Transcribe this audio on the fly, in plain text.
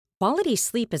Quality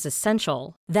sleep is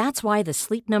essential. That's why the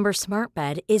Sleep Number Smart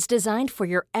Bed is designed for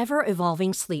your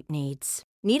ever-evolving sleep needs.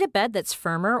 Need a bed that's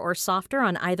firmer or softer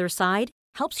on either side?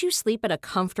 Helps you sleep at a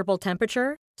comfortable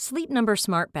temperature? Sleep Number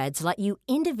Smart Beds let you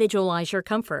individualize your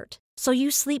comfort, so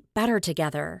you sleep better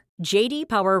together. J.D.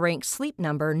 Power ranks Sleep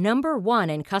Number number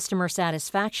one in customer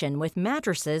satisfaction with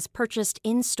mattresses purchased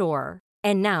in-store.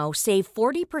 And now, save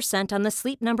 40% on the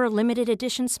Sleep Number Limited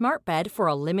Edition Smart Bed for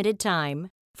a limited time.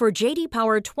 For J.D.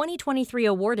 Power 2023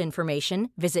 award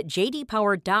information, visit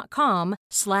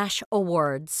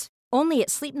jdpower.com/awards. Only at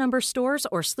Sleep Number stores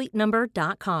or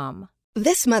sleepnumber.com.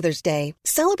 This Mother's Day,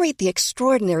 celebrate the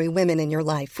extraordinary women in your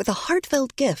life with a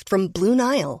heartfelt gift from Blue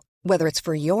Nile. Whether it's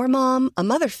for your mom, a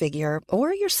mother figure,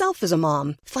 or yourself as a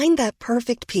mom, find that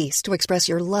perfect piece to express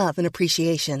your love and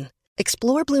appreciation.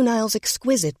 Explore Blue Nile's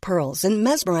exquisite pearls and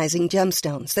mesmerizing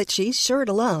gemstones that she's sure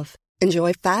to love.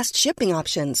 Enjoy fast shipping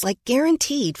options like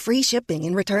guaranteed free shipping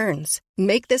and returns.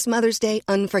 Make this Mother's Day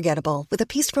unforgettable with a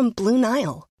piece from Blue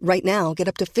Nile. Right now, get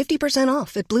up to 50%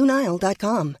 off at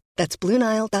BlueNile.com. That's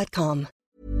BlueNile.com.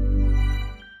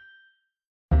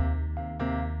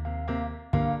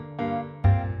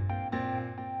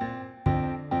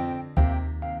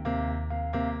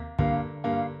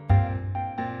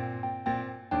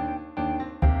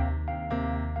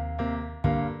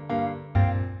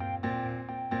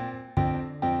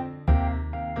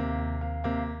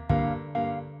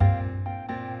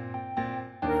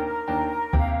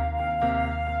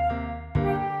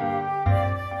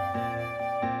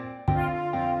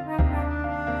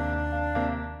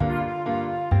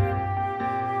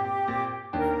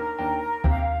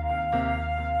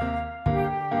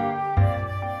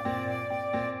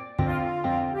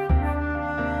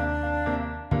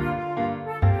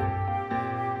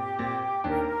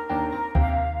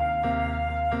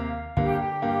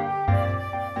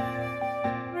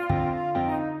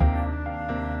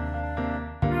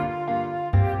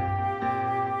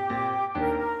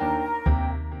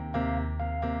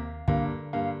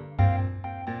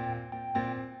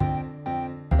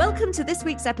 Welcome to this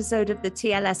week's episode of the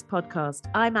TLS podcast.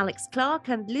 I'm Alex Clark,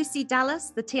 and Lucy Dallas,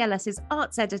 the TLS's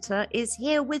arts editor, is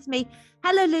here with me.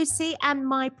 Hello, Lucy, and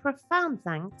my profound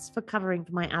thanks for covering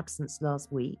for my absence last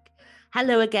week.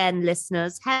 Hello again,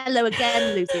 listeners. Hello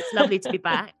again, Lucy. It's lovely to be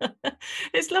back.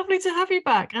 It's lovely to have you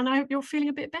back, and I hope you're feeling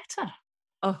a bit better.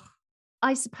 Oh,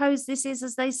 I suppose this is,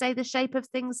 as they say, the shape of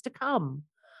things to come.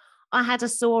 I had a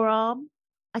sore arm.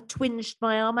 I twinged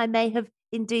my arm. I may have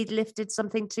indeed lifted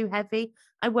something too heavy.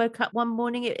 I woke up one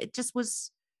morning, it just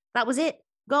was, that was it,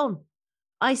 gone.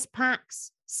 Ice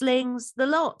packs, slings, the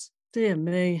lot. Dear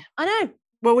me. I know.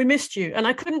 Well, we missed you, and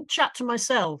I couldn't chat to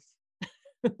myself.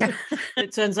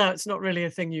 It turns out it's not really a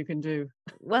thing you can do.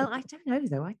 Well, I don't know,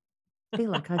 though. I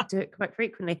feel like I do it quite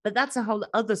frequently, but that's a whole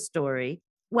other story.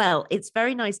 Well, it's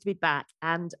very nice to be back,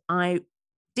 and I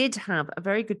did have a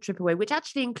very good trip away, which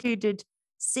actually included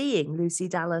seeing Lucy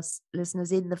Dallas,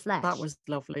 listeners, in the flesh. That was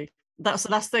lovely. That's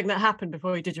the last thing that happened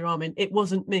before you did your arm in. It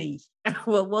wasn't me.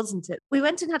 Well, wasn't it? We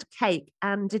went and had a cake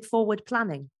and did forward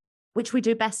planning, which we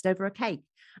do best over a cake.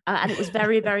 And it was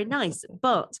very, very nice.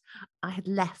 But I had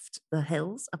left the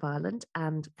hills of Ireland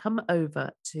and come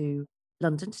over to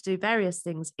London to do various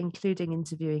things, including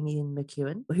interviewing Ian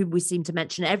McEwan, who we seem to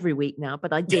mention every week now,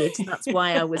 but I did. That's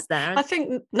why I was there. I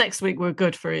think next week we're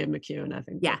good for Ian McEwan, I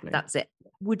think. Yeah, probably. That's it.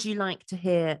 Would you like to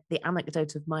hear the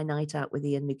anecdote of my night out with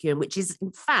Ian McEwan, which is,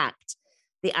 in fact,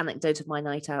 the anecdote of my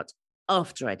night out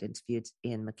after I'd interviewed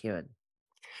Ian McEwan?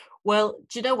 Well,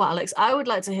 do you know what, Alex? I would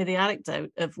like to hear the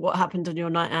anecdote of what happened on your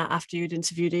night out after you'd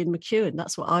interviewed Ian McEwan.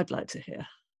 That's what I'd like to hear.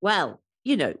 Well,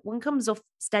 you know, one comes off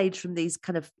stage from these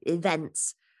kind of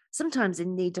events, sometimes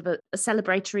in need of a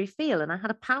celebratory feel. And I had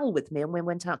a pal with me and we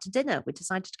went out to dinner. We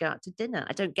decided to go out to dinner.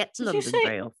 I don't get to London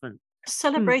very often.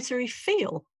 Celebratory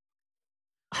feel?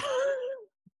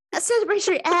 A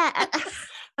celebratory air.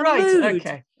 Right, mood.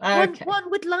 okay. One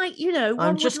would like, you know,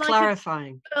 I'm just like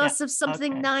clarifying. a glass of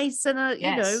something nice and a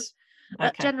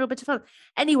general bit of fun.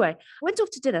 Anyway, went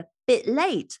off to dinner, bit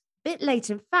late,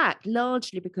 in fact,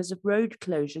 largely because of road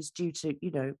closures due to,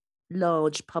 you know,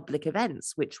 large public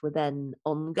events, which were then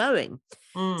ongoing.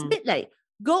 It's a bit late.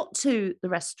 Got to the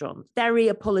restaurant, very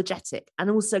apologetic and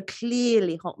also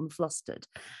clearly hot and flustered.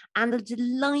 And a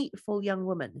delightful young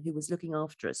woman who was looking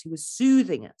after us, who was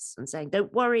soothing us and saying,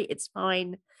 don't worry, it's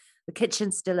fine. The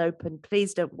kitchen's still open.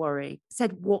 Please don't worry.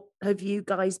 Said, what have you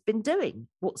guys been doing?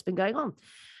 What's been going on?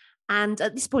 And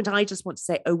at this point, I just want to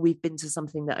say, oh, we've been to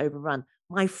something that overrun.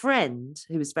 My friend,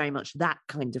 who is very much that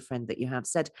kind of friend that you have,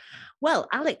 said, well,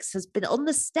 Alex has been on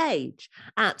the stage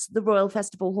at the Royal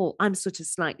Festival Hall. I'm sort of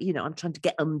slightly, I'm trying to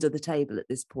get under the table at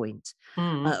this point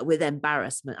with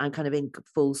embarrassment. I'm kind of in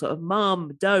full sort of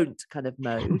mom, don't kind of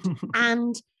mode.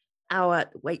 And our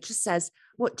waitress says,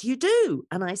 what do you do?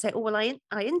 And I say, oh, well, I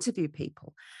interview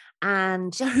people.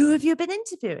 And who have you been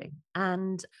interviewing?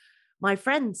 And my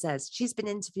friend says she's been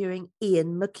interviewing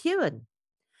Ian McEwan.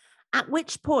 At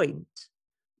which point,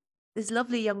 this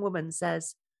lovely young woman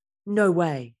says, no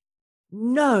way.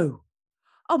 No.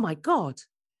 Oh my God.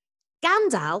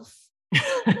 Gandalf?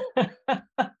 I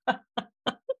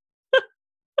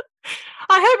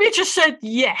hope you just said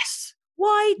yes.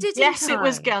 Why didn't yes, I? It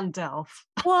was Gandalf.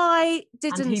 Why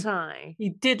didn't I? He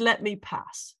did let me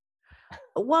pass.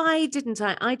 Why didn't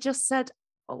I? I just said,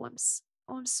 I'm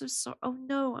so sorry. Oh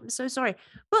no, I'm so sorry.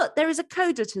 But there is a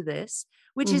coda to this,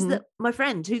 which is that my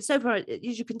friend, who so far,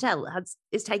 as you can tell,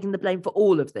 is taking the blame for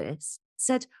all of this,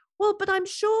 said, well, but I'm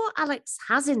sure Alex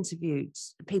has interviewed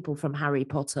people from Harry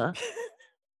Potter.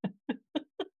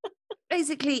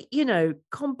 Basically,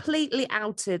 completely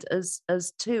outed as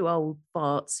two old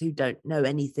farts who don't know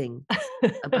anything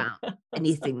about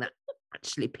anything that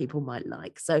actually people might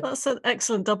like. So that's an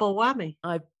excellent double whammy.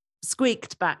 I've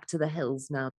squeaked back to the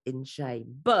hills now in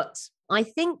shame. But I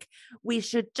think we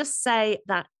should just say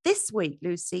that this week,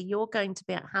 Lucy, you're going to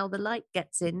be at How the Light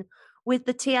Gets In with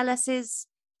the TLS's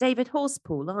David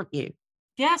Horspool, aren't you?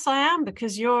 Yes, I am,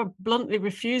 because you're bluntly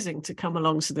refusing to come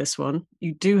along to this one.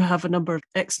 You do have a number of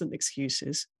excellent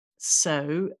excuses.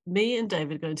 So me and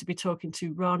David are going to be talking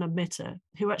to Rana Mitter,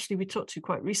 who actually we talked to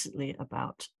quite recently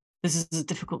about, this is a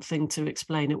difficult thing to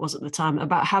explain, it was at the time,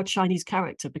 about how Chinese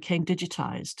character became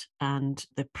digitized and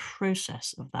the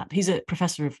process of that. He's a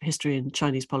professor of history and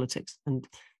Chinese politics and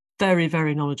very,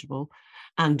 very knowledgeable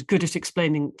and good at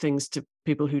explaining things to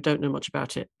people who don't know much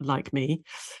about it, like me.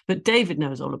 But David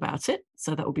knows all about it,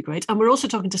 so that will be great. And we're also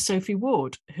talking to Sophie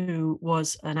Ward, who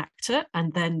was an actor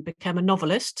and then became a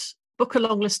novelist, Booker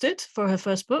longlisted for her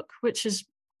first book, which is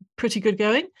pretty good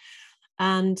going.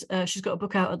 And she's got a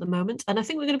book out at the moment. And I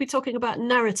think we're going to be talking about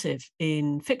narrative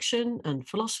in fiction and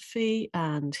philosophy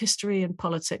and history and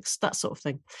politics, that sort of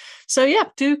thing. So yeah,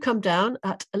 do come down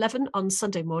at 11 on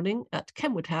Sunday morning at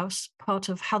Kenwood House, part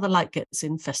of How the Light Gets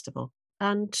In Festival.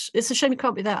 And it's a shame you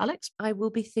can't be there, Alex. I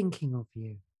will be thinking of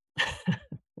you.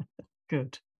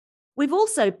 Good. We've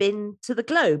also been to the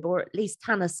Globe, or at least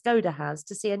Hannah Skoda has,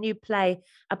 to see a new play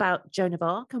about Joan of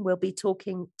Arc, and we'll be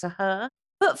talking to her.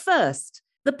 But first,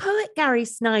 the poet Gary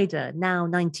Snyder, now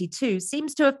 92,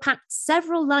 seems to have packed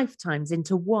several lifetimes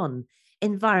into one: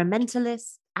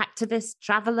 environmentalist, activist,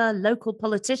 traveller, local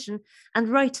politician, and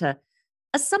writer.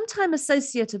 As sometime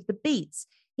associate of the Beats,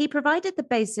 he provided the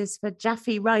basis for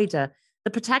Jaffe Ryder,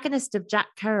 the protagonist of Jack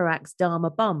Kerouac's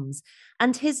Dharma Bums,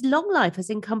 and his long life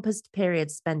has encompassed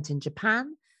periods spent in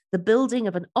Japan, the building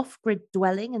of an off-grid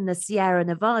dwelling in the Sierra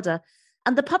Nevada,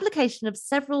 and the publication of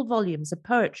several volumes of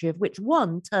poetry, of which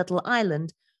one, Turtle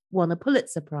Island, won a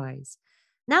Pulitzer Prize.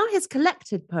 Now his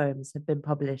collected poems have been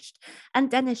published,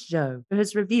 and Dennis Zhou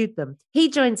has reviewed them. He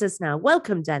joins us now.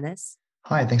 Welcome, Dennis.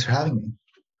 Hi, thanks for having me.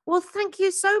 Well, thank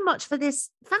you so much for this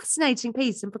fascinating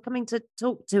piece and for coming to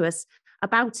talk to us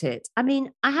about it. I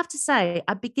mean, I have to say,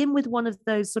 I begin with one of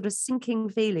those sort of sinking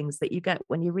feelings that you get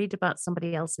when you read about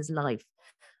somebody else's life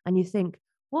and you think,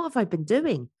 what have I been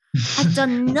doing? I've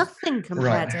done nothing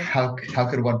compared to... How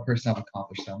could one person have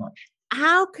accomplished so much?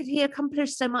 How could he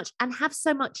accomplish so much and have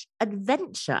so much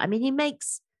adventure? I mean, he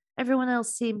makes everyone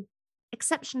else seem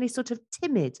exceptionally sort of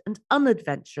timid and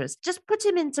unadventurous. Just put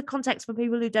him into context for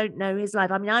people who don't know his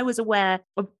life. I mean, I was aware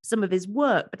of some of his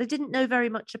work, but I didn't know very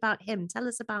much about him. Tell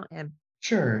us about him.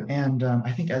 Sure. And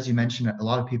I think, as you mentioned, a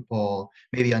lot of people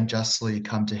maybe unjustly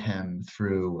come to him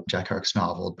through Jack Kerouac's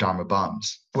novel, Dharma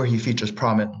Bums, where he features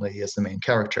prominently as the main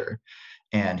character.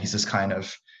 And he's this kind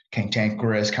of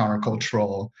cantankerous,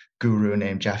 countercultural guru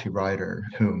named Jaffe Ryder,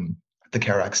 whom the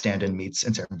Kerouac stand-in meets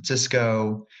in San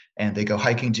Francisco, and they go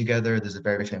hiking together. There's a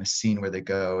very famous scene where they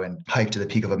go and hike to the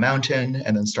peak of a mountain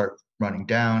and then start running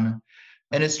down.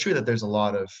 And it's true that there's a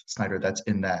lot of Snyder that's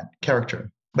in that character.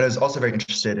 But I was also very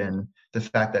interested in the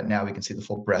fact that now we can see the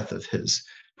full breadth of his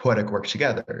poetic work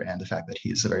together, and the fact that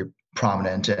he's a very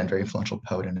prominent and very influential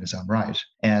poet in his own right.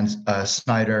 And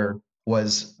Snyder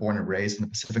was born and raised in the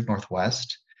Pacific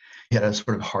Northwest. He had a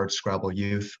sort of hard scrabble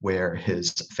youth where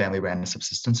his family ran a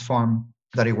subsistence farm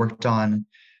that he worked on.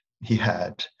 He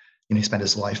had, he spent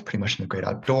his life pretty much in the great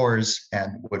outdoors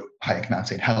and would hike Mount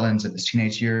St. Helens in his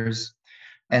teenage years,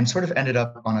 and sort of ended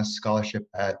up on a scholarship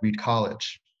at Reed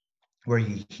College. where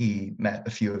he met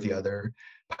a few of the other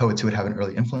poets who would have an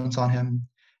early influence on him,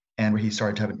 and where he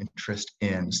started to have an interest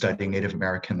in studying Native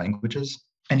American languages.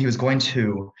 And he was going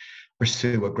to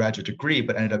pursue a graduate degree,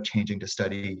 but ended up changing to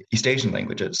study East Asian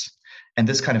languages. And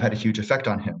this kind of had a huge effect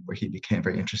on him, where he became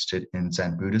very interested in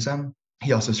Zen Buddhism.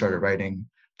 He also started writing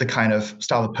the kind of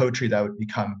style of poetry that would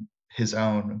become his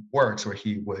own works, where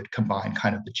he would combine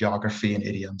kind of the geography and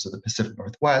idioms of the Pacific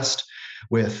Northwest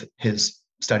with his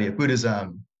study of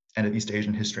Buddhism and of East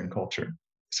Asian history and culture.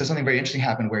 So something very interesting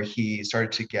happened where he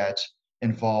started to get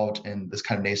involved in this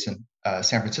kind of nascent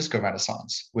San Francisco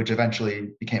Renaissance, which eventually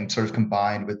became sort of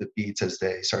combined with the Beats as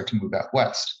they started to move out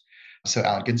west. So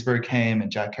Allen Ginsberg came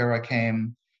and Jack Kerouac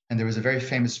came, and there was a very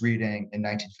famous reading in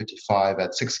 1955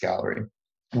 at Sixth Gallery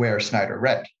where Snyder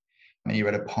read, and he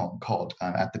read a poem called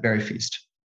At the Berry Feast.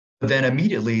 But then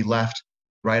immediately left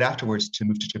right afterwards to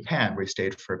move to Japan, where he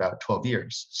stayed for about 12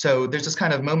 years. So there's this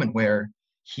kind of moment where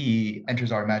he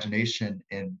enters our imagination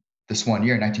in this one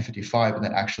year, 1955, and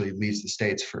then actually leaves the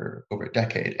States for over a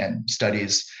decade and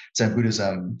studies Zen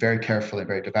Buddhism very carefully,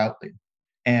 very devoutly.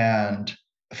 And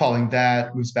following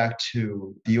that, moves back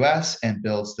to the US and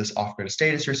builds this off-grid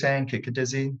estate, as you're saying,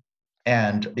 Kitkadizzi,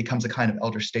 and becomes a kind of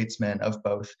elder statesman of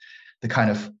both the kind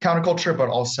of counterculture, but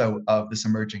also of this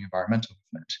emerging environmental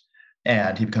movement.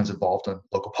 And he becomes involved in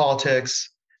local politics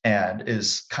and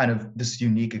is kind of this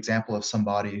unique example of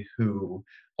somebody who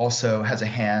also has a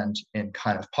hand in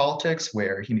kind of politics,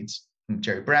 where he meets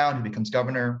Jerry Brown, who becomes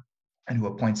governor and who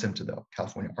appoints him to the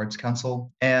California Arts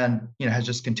Council, and has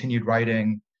just continued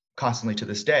writing constantly to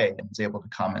this day, and is able to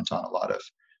comment on a lot of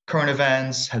current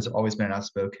events, has always been an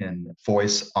outspoken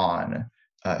voice on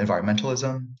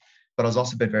environmentalism, but has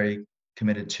also been very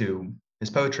committed to his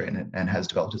poetry and has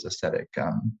developed his aesthetic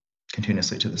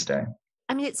continuously to this day.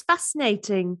 I mean, it's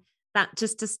fascinating that,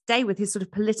 just to stay with his sort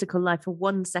of political life for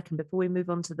 1 second before we move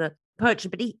on to the poetry,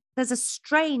 but there's a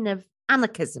strain of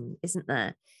anarchism, isn't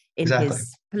there, in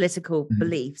his political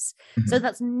beliefs? So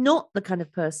that's not the kind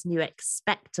of person you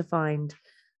expect to find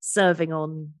serving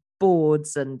on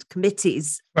boards and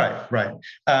committees. Right.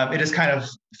 It is kind of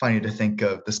funny to think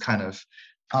of this kind of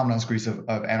ominous grease of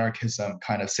anarchism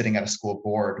kind of sitting at a school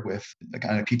board with a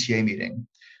kind of PTA meeting.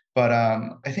 But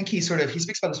I think he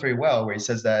speaks about this very well, where he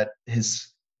says that his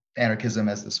anarchism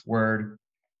as this word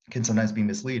can sometimes be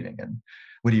misleading. And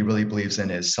what he really believes in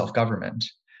is self-government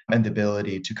and the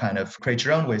ability to kind of create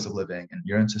your own ways of living and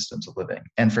your own systems of living.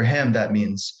 And for him, that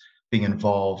means being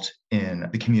involved in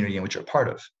the community in which you're part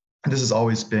of. And this has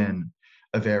always been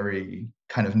a very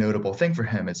kind of notable thing for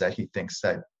him, is that he thinks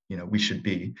that, we should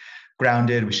be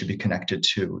grounded, we should be connected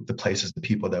to the places, the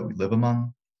people that we live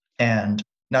among. And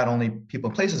not only people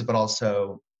and places, but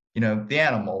also, the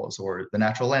animals or the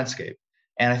natural landscape.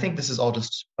 And I think this is all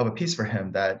just of a piece for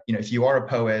him, that, if you are a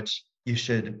poet, you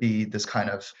should be this kind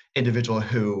of individual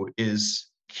who is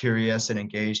curious and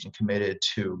engaged and committed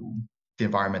to the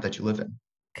environment that you live in.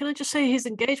 Can I just say his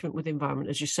engagement with the environment,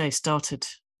 as you say, started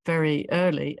very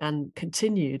early and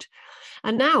continued.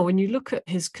 And now when you look at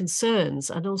his concerns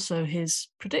and also his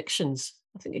predictions,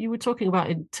 I think you were talking about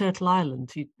in Turtle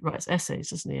Island, he writes essays,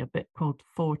 doesn't he, a bit called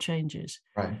Four Changes.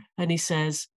 Right. And he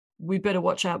says, we better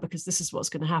watch out because this is what's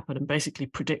going to happen, and basically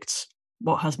predicts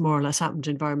what has more or less happened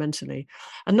environmentally.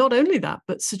 And not only that,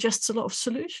 but suggests a lot of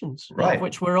solutions, right,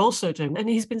 which we're also doing. And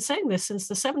he's been saying this since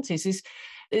the 70s.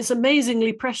 It's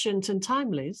amazingly prescient and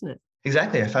timely, isn't it?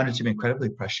 Exactly. I found it to be incredibly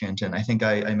prescient. And I think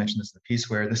I mentioned this in the piece,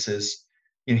 where this is,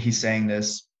 he's saying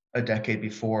this a decade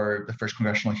before the first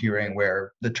congressional hearing,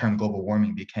 where the term global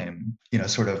warming became,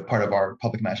 sort of part of our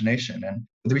public imagination. And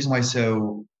the reason why he's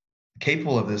so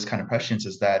capable of this kind of prescience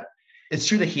is that it's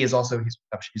true that he's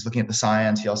looking at the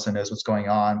science. He also knows what's going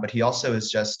on, but he also he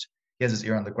has his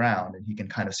ear on the ground, and he can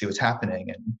kind of see what's happening.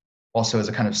 And also has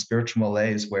a kind of spiritual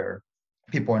malaise where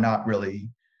people are not really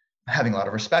having a lot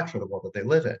of respect for the world that they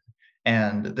live in.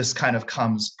 And this kind of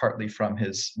comes partly from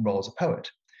his role as a poet.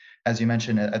 As you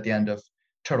mentioned at the end of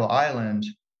Turtle Island,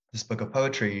 this book of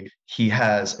poetry, he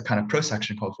has a kind of prose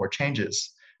section called Four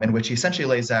Changes, in which he essentially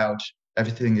lays out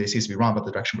everything that he sees to be wrong about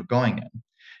the direction we're going in.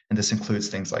 And this includes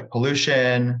things like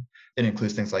pollution. It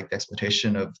includes things like the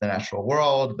exploitation of the natural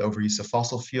world, the overuse of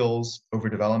fossil fuels,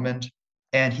 overdevelopment.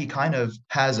 And he kind of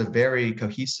has a very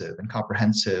cohesive and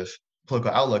comprehensive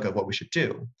political outlook of what we should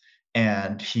do.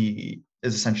 And he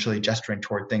is essentially gesturing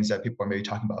toward things that people are maybe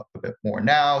talking about a bit more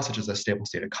now, such as a stable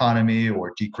state economy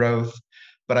or degrowth.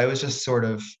 But I was just sort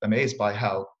of amazed by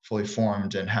how fully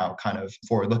formed and how kind of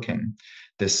forward-looking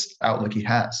this outlook he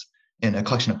has in a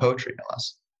collection of poetry, no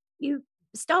less. You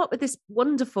start with this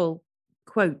wonderful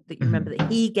quote that you remember that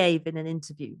he gave in an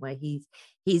interview, where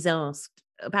he's asked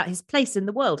about his place in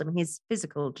the world. I mean, his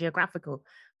physical, geographical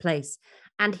place.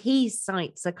 And he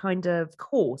cites a kind of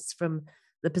course from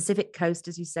the Pacific coast,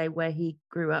 as you say, where he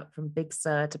grew up, from Big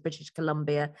Sur to British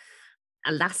Columbia,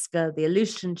 Alaska, the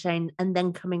Aleutian chain, and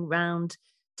then coming round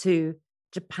to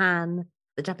Japan,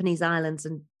 the Japanese islands,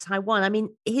 and Taiwan. I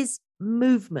mean, his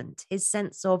movement, his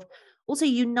sense of also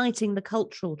uniting the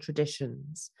cultural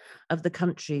traditions of the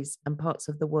countries and parts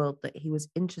of the world that he was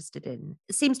interested in,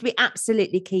 it seems to be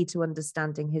absolutely key to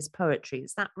understanding his poetry.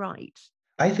 Is that right?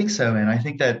 I think so. And I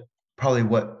think that probably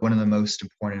one of the most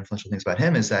important influential things about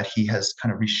him is that he has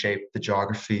kind of reshaped the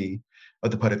geography of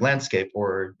the poetic landscape,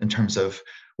 or in terms of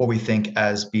what we think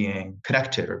as being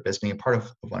connected or as being a part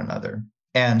of one another.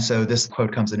 And so this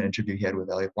quote comes in an interview he had with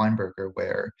Elliot Weinberger,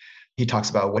 where he talks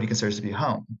about what he considers to be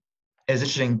home. And it's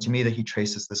interesting to me that he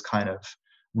traces this kind of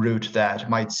route that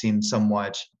might seem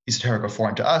somewhat esoteric or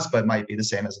foreign to us, but might be the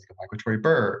same as like a migratory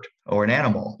bird or an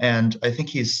animal. And I think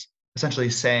he's essentially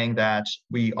saying that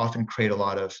we often create a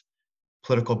lot of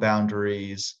political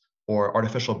boundaries or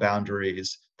artificial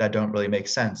boundaries that don't really make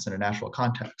sense in a natural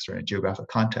context or in a geographic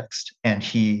context. And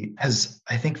he has,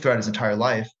 I think, throughout his entire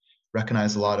life,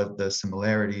 recognized a lot of the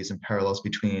similarities and parallels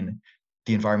between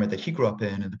the environment that he grew up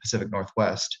in the Pacific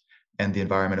Northwest and the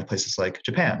environment of places like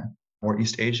Japan or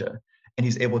East Asia. And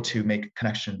he's able to make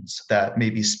connections that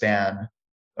maybe span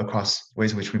across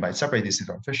ways in which we might separate these things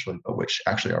artificially, but which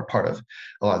actually are part of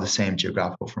a lot of the same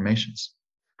geographical formations.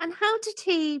 And how did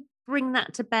he bring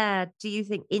that to bear, do you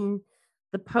think, in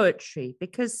the poetry?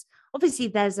 Because obviously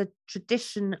there's a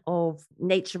tradition of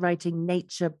nature writing,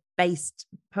 nature-based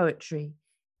poetry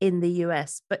in the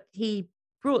US, but he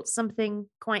brought something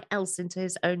quite else into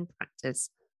his own practice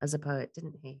as a poet,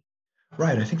 didn't he?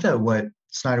 Right. I think that what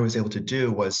Snyder was able to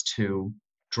do was to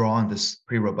draw on this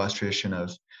pretty robust tradition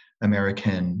of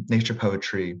American nature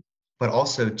poetry, but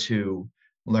also to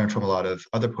learn from a lot of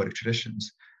other poetic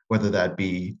traditions, whether that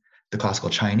be the classical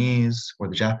Chinese or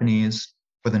the Japanese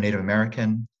or the Native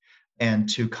American, and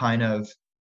to kind of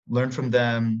learn from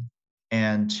them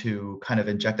and to kind of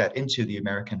inject that into the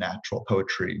American natural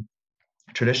poetry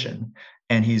tradition.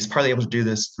 And he's partly able to do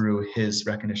this through his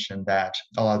recognition that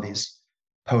a lot of these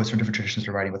poets from different traditions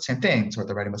are writing about the same things, or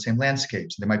they're writing about the same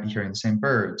landscapes. They might be hearing the same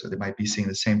birds, or they might be seeing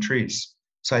the same trees.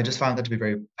 So I just found that to be a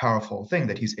very powerful thing,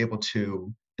 that he's able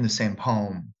to, in the same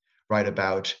poem, write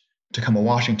about Tacoma,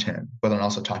 Washington, but then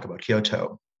also talk about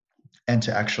Kyoto, and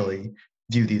to actually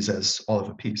view these as all of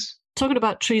a piece. Talking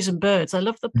about trees and birds, I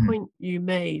love the point you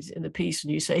made in the piece,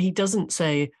 and you say he doesn't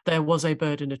say there was a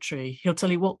bird in a tree. He'll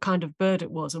tell you what kind of bird it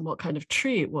was and what kind of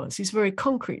tree it was. He's very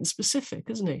concrete and specific,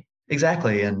 isn't he?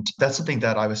 Exactly. And that's something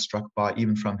that I was struck by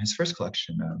even from his first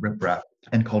collection, Rip Rap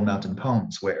and Cold Mountain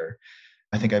Poems, where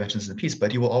I think I mentioned this in the piece,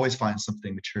 but he will always find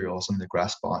something material, something to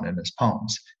grasp on in his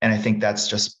poems. And I think that's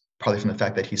just partly from the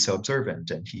fact that he's so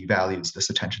observant and he values this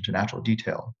attention to natural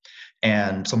detail.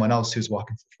 And someone else who's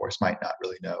walking through the forest might not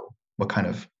really know what kind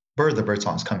of bird the bird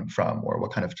song is coming from or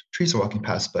what kind of trees are walking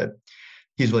past, but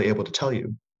he's really able to tell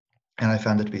you. And I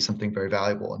found it to be something very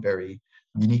valuable and very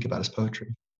unique about his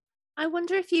poetry. I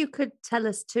wonder if you could tell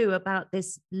us too about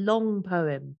this long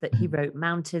poem that he wrote,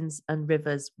 Mountains and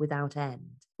Rivers Without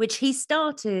End, which he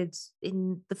started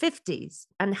in the 50s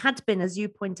and had been, as you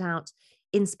point out,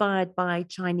 inspired by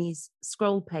Chinese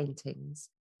scroll paintings,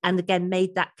 and again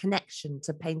made that connection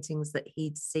to paintings that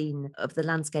he'd seen of the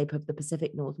landscape of the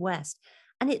Pacific Northwest.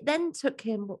 And it then took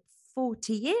him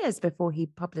 40 years before he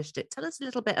published it. Tell us a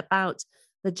little bit about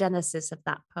the genesis of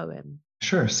that poem.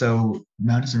 Sure. So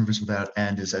Mountains and Rivers Without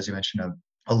End is, as you mentioned,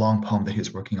 a long poem that he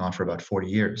was working on for about 40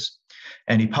 years.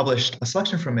 And he published a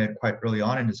selection from it quite early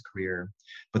on in his career,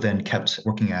 but then kept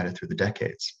working at it through the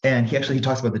decades. And he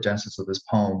talks about the genesis of this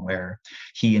poem, where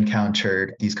he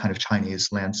encountered these kind of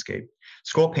Chinese landscape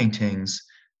scroll paintings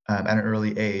at an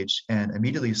early age and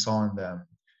immediately saw in them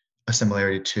a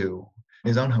similarity to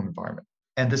his own home environment.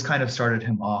 And this kind of started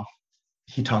him off.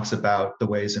 He talks about the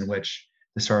ways in which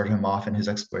this started him off in his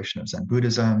exploration of Zen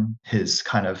Buddhism, his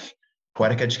kind of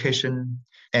poetic education.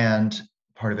 And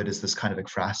part of it is this kind of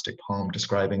ekphrastic poem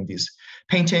describing these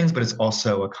paintings, but it's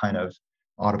also a kind of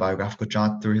autobiographical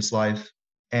jaunt through his life.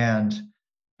 And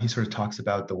he sort of talks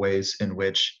about the ways in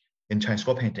which in Chinese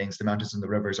scroll paintings, the mountains and the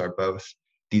rivers are both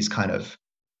these kind of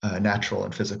natural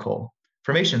and physical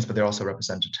formations, but they're also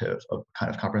representative of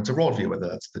kind of comprehensive worldview, whether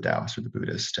that's the Taoist or the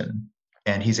Buddhist.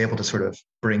 And he's able to sort of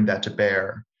bring that to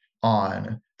bear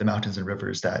on the mountains and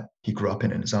rivers that he grew up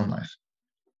in his own life.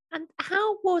 And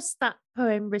how was that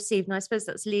poem received? And I suppose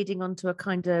that's leading on to a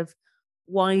kind of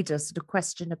wider sort of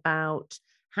question about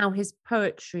how his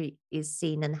poetry is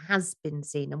seen and has been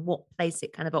seen and what place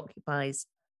it kind of occupies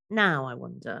now, I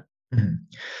wonder. Mm-hmm.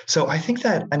 So I think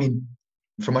that, I mean,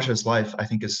 for much of his life, I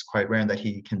think it's quite rare that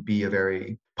he can be a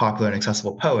very popular and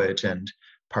accessible poet. And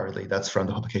partly that's from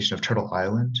the publication of Turtle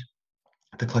Island,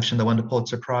 the collection that won the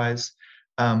Pulitzer Prize.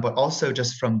 But also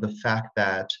just from the fact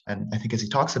that, and I think as he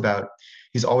talks about,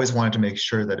 he's always wanted to make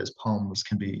sure that his poems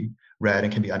can be read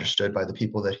and can be understood by the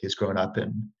people that he's grown up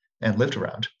in and lived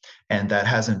around. And that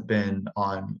hasn't been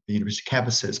on the university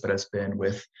campuses, but has been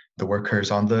with the workers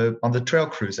on the trail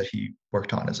crews that he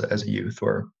worked on as a youth,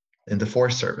 or in the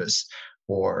Forest Service,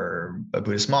 or a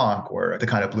Buddhist monk, or the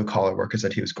kind of blue collar workers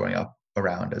that he was growing up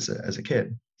around as a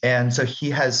kid. And so he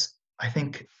has, I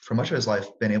think, for much of his life,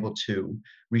 been able to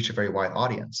reach a very wide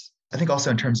audience. I think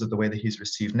also in terms of the way that he's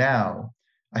received now,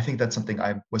 I think that's something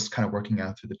I was kind of working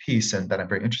out through the piece and that I'm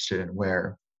very interested in,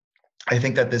 where I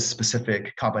think that this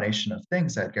specific combination of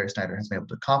things that Gary Snyder has been able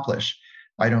to accomplish,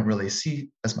 I don't really see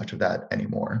as much of that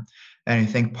anymore. And I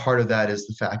think part of that is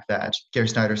the fact that Gary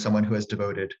Snyder is someone who has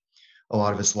devoted a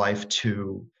lot of his life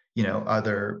to,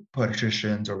 other poetic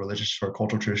traditions or religious or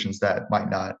cultural traditions that might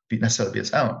not be necessarily be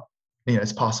his own.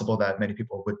 It's possible that many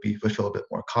people would feel a bit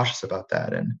more cautious about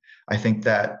that. And I think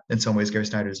that in some ways, Gary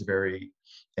Snyder is a very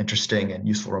interesting and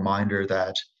useful reminder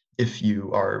that if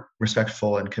you are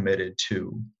respectful and committed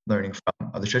to learning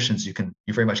from other traditions, you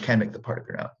very much can make them part of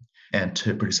your own and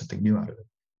to produce something new out of it.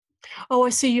 Oh, I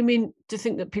see. You mean, do you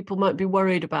think that people might be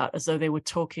worried about as though they were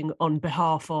talking on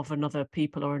behalf of another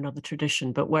people or another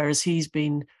tradition, but whereas he's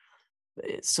been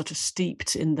sort of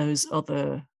steeped in those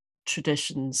other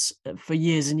traditions for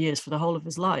years and years, for the whole of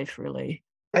his life, really?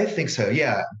 I think so.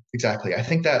 Yeah, exactly. I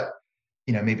think that,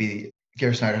 maybe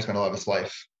Gary Snyder spent a lot of his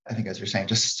life, I think, as you're saying,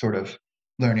 just sort of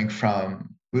learning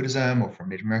from Buddhism or from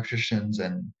Native American traditions.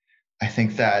 And I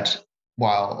think that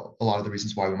while a lot of the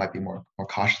reasons why we might be more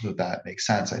cautious of that make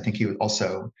sense, I think he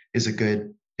also is a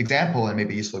good example and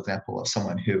maybe a useful example of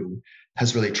someone who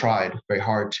has really tried very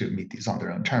hard to meet these on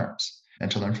their own terms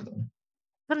and to learn from them.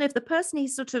 Funnily, if the person he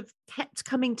sort of kept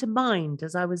coming to mind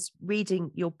as I was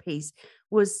reading your piece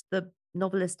was the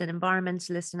novelist and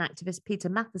environmentalist and activist Peter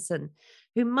Matthiessen,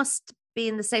 who must be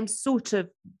in the same sort of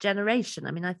generation.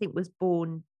 I mean, I think was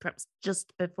born perhaps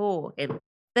just before him.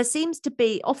 There seems to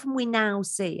be, often we now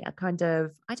see a kind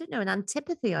of, I don't know, an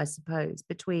antipathy, I suppose,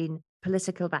 between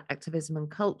political activism and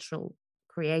cultural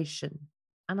creation.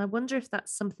 And I wonder if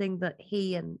that's something that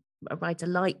he and a writer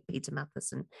like Peter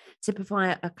Matthiessen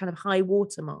typify a kind of high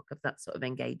watermark of that sort of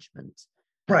engagement.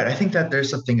 Right. I think that there's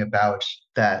something about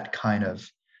that kind of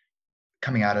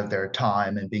coming out of their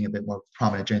time and being a bit more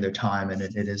prominent during their time. And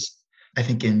it is, I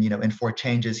think in Four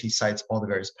Changes, he cites all the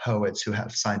various poets who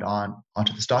have signed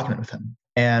onto this document with him.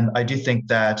 And I do think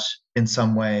that in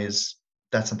some ways,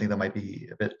 that's something that might be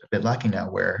a bit lacking now,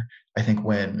 where I think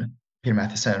when Peter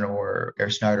Matthiessen or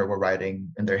Gary Snyder were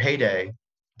writing in their heyday,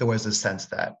 there was this sense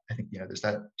that I think, there's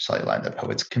that Shelley line that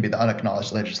poets can be the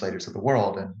unacknowledged legislators of the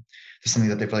world. And it's something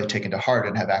that they've really taken to heart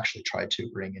and have actually tried to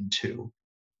bring into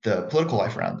the political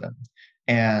life around them.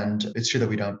 And it's true that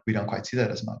we don't quite see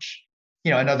that as much.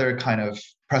 Another kind of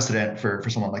precedent for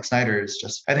someone like Snyder is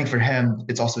just, I think for him,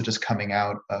 it's also just coming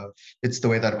out of, it's the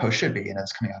way that a poet should be. And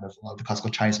it's coming out of a lot of the classical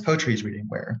Chinese poetry he's reading,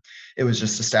 where it was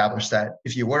just established that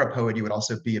if you were a poet, you would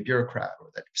also be a bureaucrat, or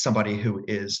that somebody who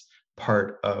is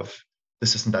part of the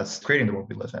system that's creating the world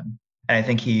we live in. And I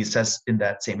think he says in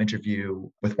that same interview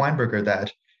with Weinberger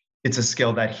that it's a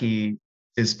skill that he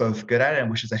is both good at it and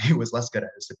wishes that he was less good at,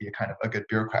 is to be a kind of a good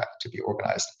bureaucrat, to be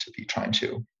organized, to be trying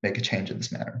to make a change in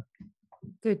this manner.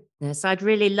 Goodness, I'd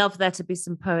really love there to be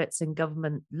some poets in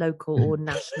government, local or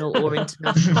national or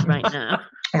international right now.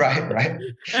 Right.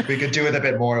 We could do with a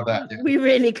bit more of that. Yeah. We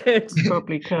really could.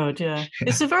 Probably could, yeah.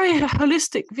 It's a very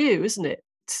holistic view, isn't it?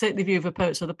 To take the view of a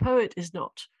poet. So the poet is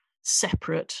not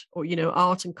separate, or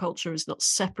art and culture is not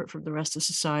separate from the rest of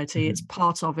society. It's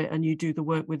part of it, and you do the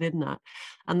work within that.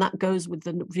 And that goes with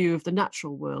the view of the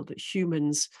natural world, that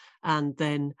humans and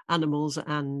then animals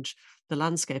and the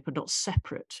landscape are not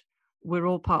separate. We're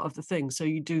all part of the thing. So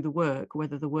you do the work,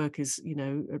 whether the work is,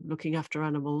 looking after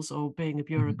animals or being a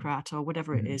bureaucrat or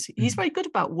whatever it is. He's very good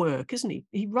about work, isn't he?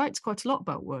 He writes quite a lot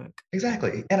about work.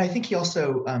 Exactly. And I think he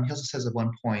also says at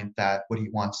one point that what he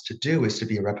wants to do is to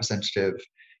be a representative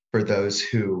for those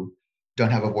who don't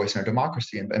have a voice in our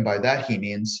democracy. And by that, he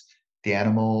means the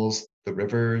animals, the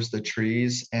rivers, the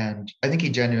trees. And I think he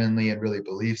genuinely and really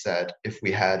believes that if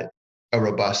we had a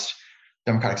robust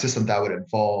democratic system, that would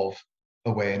involve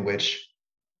a way in which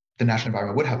the national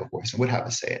environment would have a voice and would have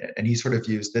a say in it. And he sort of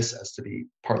views this as to be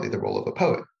partly the role of a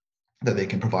poet, that they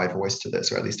can provide voice to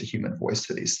this, or at least a human voice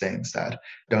to these things that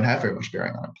don't have very much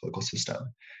bearing on our political system.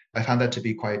 I found that to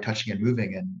be quite touching and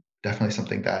moving, and definitely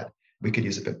something that we could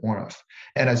use a bit more of.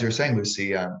 And as you were saying,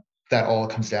 Lucy, that all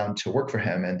comes down to work for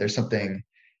him. And there's something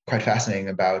quite fascinating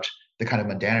about the kind of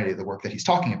mundanity of the work that he's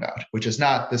talking about, which is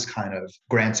not this kind of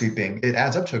grand sweeping, it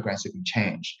adds up to a grand sweeping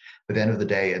change. But at the end of the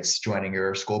day, it's joining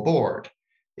your school board,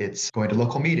 it's going to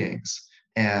local meetings.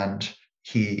 And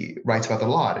he writes about that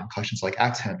a lot in collections like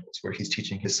Axe Handles, where he's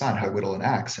teaching his son how to whittle an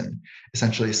axe, and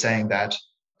essentially saying that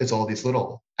it's all these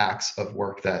little acts of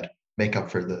work that make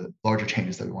up for the larger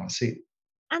changes that we want to see.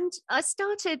 And I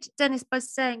started, Dennis, by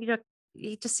saying,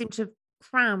 he just seemed to have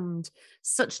crammed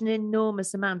such an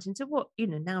enormous amount into what,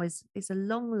 now is a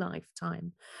long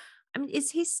lifetime. I mean,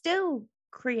 is he still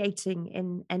creating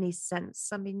in any sense?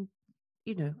 I mean,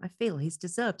 I feel he's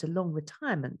deserved a long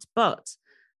retirement, but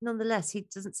nonetheless, he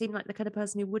doesn't seem like the kind of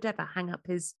person who would ever hang up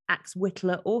his axe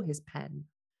whittler or his pen.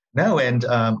 No, and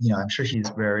I'm sure he's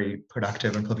very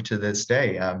productive and prolific to this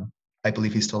day. I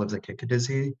believe he still lives at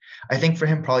Kikadizzi. I think for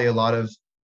him, probably a lot of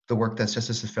the work that's just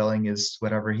as fulfilling is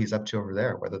whatever he's up to over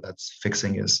there, whether that's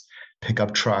fixing his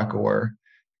pickup truck or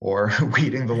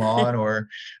weeding the lawn, or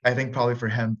I think probably for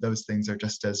him, those things are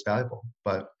just as valuable.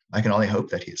 But I can only hope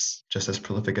that he's just as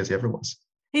prolific as he ever was.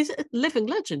 He's a living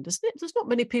legend, isn't it? There's not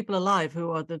many people alive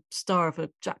who are the star of a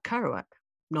Jack Kerouac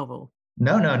novel.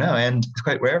 No. And it's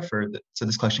quite rare so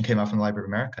this collection came out from the Library of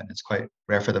America, and it's quite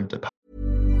rare for them to.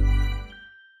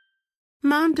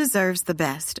 Mom deserves the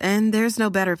best, and there's no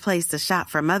better place to shop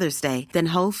for Mother's Day than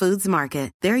Whole Foods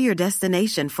Market. They're your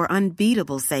destination for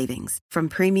unbeatable savings, from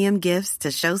premium gifts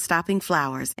to show-stopping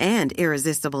flowers and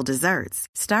irresistible desserts.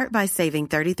 Start by saving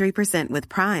 33% with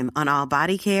Prime on all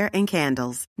body care and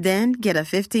candles. Then get a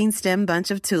 15-stem bunch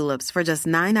of tulips for just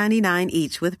 $9.99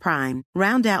 each with Prime.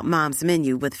 Round out Mom's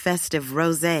menu with festive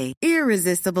rosé,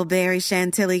 irresistible berry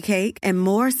chantilly cake, and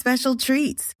more special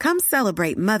treats. Come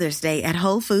celebrate Mother's Day at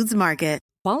Whole Foods Market.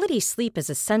 Quality sleep is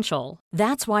essential.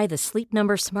 That's why the Sleep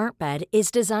Number Smart Bed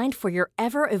is designed for your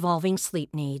ever-evolving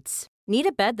sleep needs. Need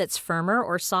a bed that's firmer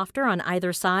or softer on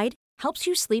either side? Helps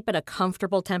you sleep at a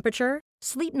comfortable temperature?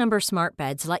 Sleep Number Smart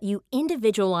Beds let you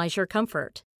individualize your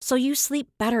comfort, so you sleep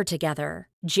better together.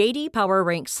 J.D. Power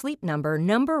ranks Sleep Number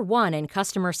number 1 in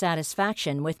customer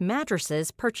satisfaction with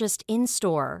mattresses purchased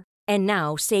in-store. And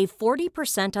now, save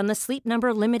 40% on the Sleep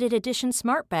Number Limited Edition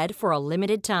Smart Bed for a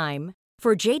limited time.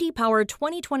 For J.D. Power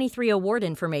 2023 award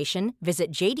information,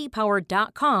 visit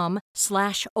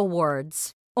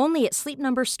jdpower.com/awards. Only at Sleep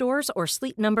Number stores or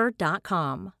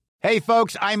sleepnumber.com. Hey,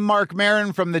 folks, I'm Mark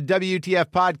Maron from the WTF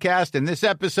Podcast, and this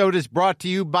episode is brought to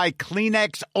you by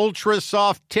Kleenex Ultra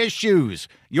Soft Tissues,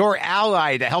 your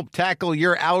ally to help tackle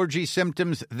your allergy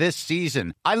symptoms this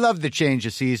season. I love the change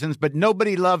of seasons, but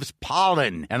nobody loves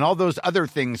pollen and all those other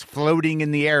things floating in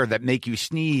the air that make you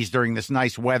sneeze during this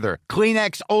nice weather.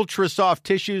 Kleenex Ultra Soft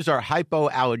Tissues are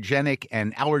hypoallergenic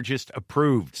and allergist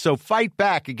approved, so fight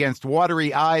back against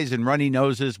watery eyes and runny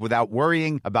noses without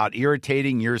worrying about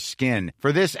irritating your skin.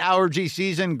 For this allergy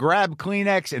season, grab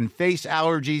Kleenex and face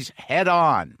allergies head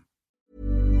on.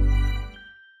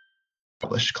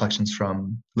 Published collections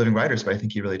from living writers, but I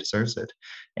think he really deserves it.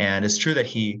 And it's true that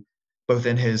he, both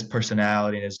in his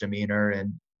personality and his demeanor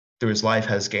and through his life,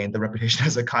 has gained the reputation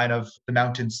as a kind of the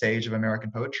mountain sage of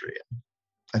American poetry. And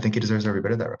I think he deserves every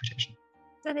bit of that reputation.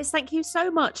 Dennis, thank you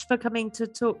so much for coming to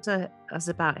talk to us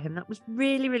about him. That was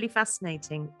really, really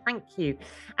fascinating. Thank you.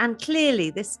 And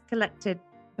clearly this collected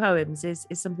poems is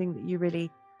something that you really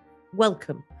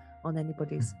welcome on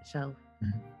anybody's shelf.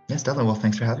 Mm-hmm. Yes, definitely. Well,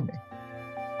 thanks for having me.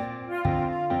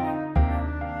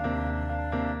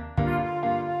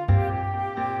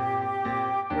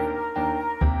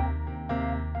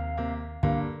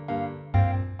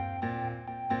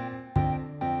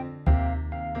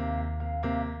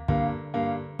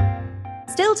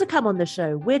 Still to come on the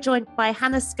show, we're joined by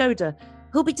Hannah Skoda,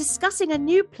 who'll be discussing a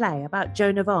new play about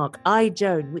Joan of Arc, I,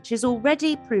 Joan, which is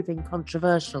already proving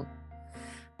controversial.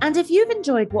 And if you've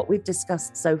enjoyed what we've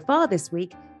discussed so far this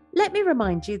week, let me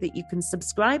remind you that you can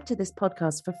subscribe to this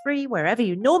podcast for free wherever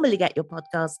you normally get your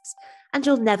podcasts, and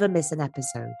you'll never miss an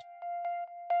episode.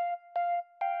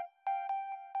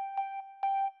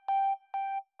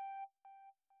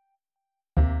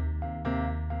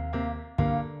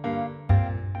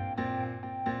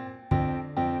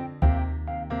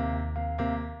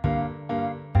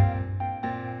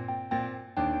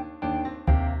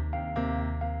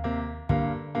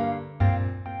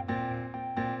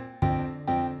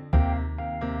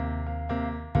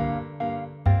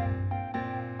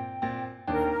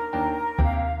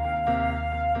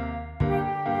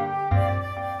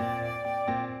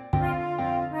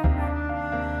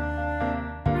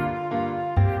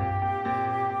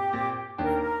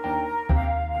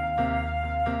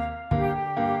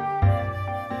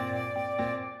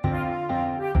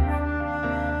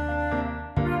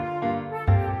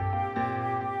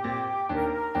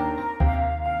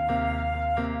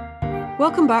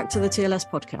 Welcome back to the TLS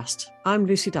podcast. I'm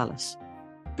Lucy Dallas.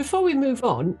 Before we move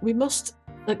on, we must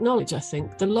acknowledge, I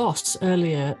think, the loss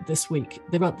earlier this week,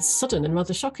 the rather sudden and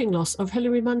rather shocking loss of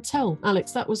Hilary Mantel.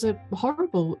 Alex, that was a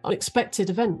horrible,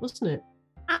 unexpected event, wasn't it?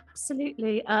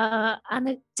 Absolutely. And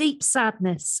a deep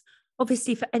sadness,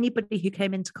 obviously, for anybody who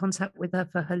came into contact with her,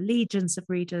 for her legions of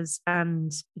readers.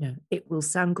 And, you know, it will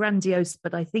sound grandiose,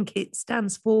 but I think it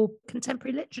stands for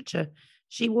contemporary literature.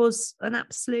 She was an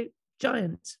absolute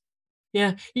giant.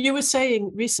 Yeah, you were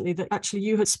saying recently that actually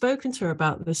you had spoken to her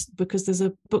about this because there's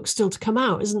a book still to come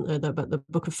out, isn't there, about the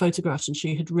book of photographs, and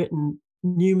she had written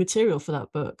new material for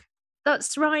that book.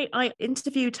 That's right. I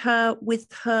interviewed her with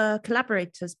her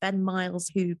collaborators, Ben Miles,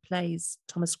 who plays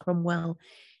Thomas Cromwell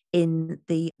in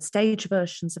the stage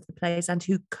versions of the plays and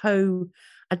who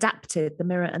co-adapted The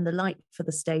Mirror and the Light for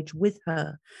the stage with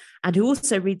her, and who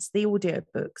also reads the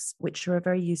audiobooks, which are a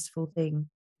very useful thing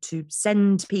to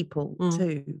send people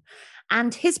to.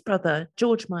 And his brother,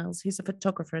 George Miles, who's a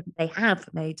photographer, and they have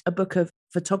made a book of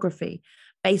photography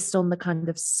based on the kind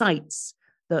of sites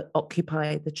that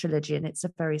occupy the trilogy. And it's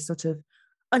a very sort of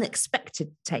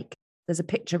unexpected take. There's a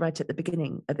picture right at the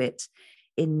beginning of it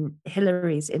in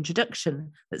Hilary's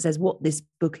introduction that says what this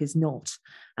book is not.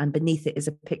 And beneath it is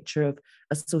a picture of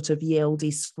a sort of ye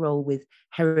olde scroll with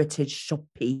heritage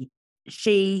shoppy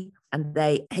she, and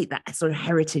they hate that sort of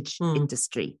heritage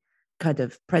industry kind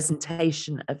of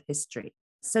presentation of history.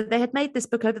 So they had made this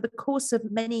book over the course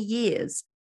of many years.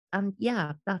 And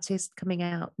yeah, that is coming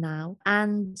out now.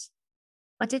 And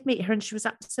I did meet her and she was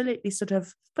absolutely sort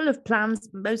of full of plans,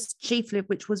 most chiefly of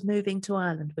which was moving to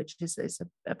Ireland, which is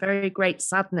a very great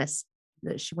sadness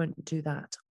that she won't do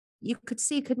that. You could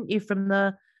see, couldn't you, from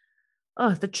the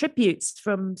tributes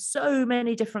from so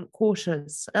many different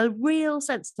quarters, a real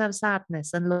sense of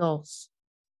sadness and loss.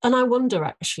 And I wonder,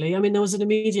 actually, I mean, there was an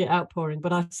immediate outpouring,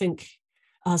 but I think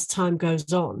as time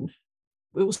goes on,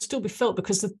 it will still be felt,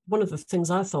 because one of the things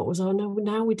I thought was, oh no,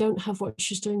 now we don't have what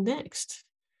she's doing next.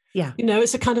 Yeah. You know,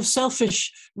 it's a kind of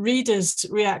selfish reader's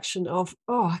reaction of,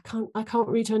 oh, I can't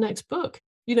read her next book.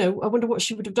 You know, I wonder what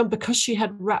she would have done, because she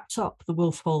had wrapped up the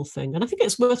Wolf Hall thing. And I think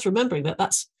it's worth remembering that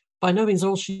that's by no means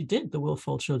all she did, the Wolf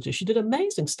Hall trilogy. She did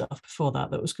amazing stuff before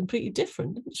that was completely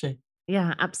different, didn't she?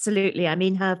 Yeah, absolutely. I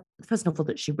mean, her first novel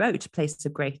that she wrote, Place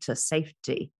of Greater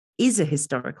Safety, is a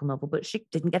historical novel, but she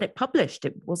didn't get it published.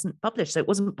 It wasn't published. So it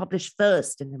wasn't published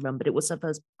first in the run, but it was her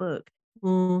first book.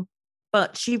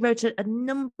 But she wrote a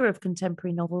number of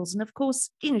contemporary novels. And of course,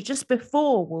 you know, just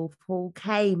before Wolf Hall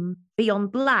came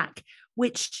Beyond Black,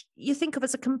 which you think of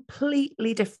as a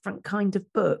completely different kind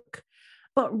of book,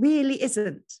 but really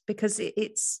isn't, because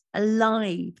it's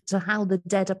alive to how the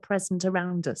dead are present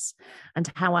around us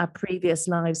and how our previous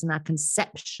lives and our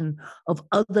conception of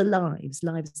other lives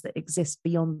that exist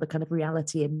beyond the kind of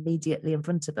reality immediately in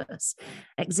front of us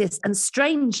exist. And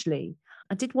strangely,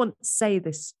 I did want to say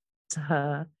this to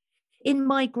her, in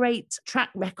my great track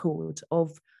record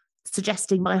of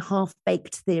suggesting my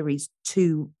half-baked theories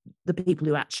to the people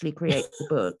who actually create the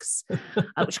books,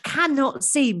 which cannot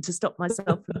seem to stop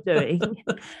myself from doing.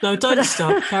 No, don't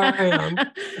stop, carry on.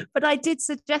 But I did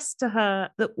suggest to her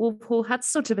that Wolf Hall had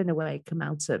sort of, in a way, come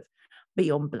out of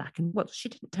Beyond Black. And well, she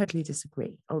didn't totally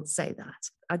disagree, I'll say that.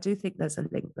 I do think there's a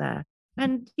link there.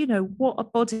 And, you know, what a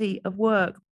body of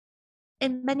work.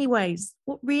 In many ways,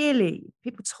 what really,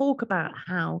 people talk about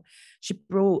how she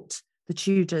brought the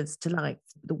Tudors to life,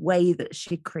 the way that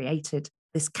she created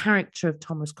this character of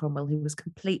Thomas Cromwell, who was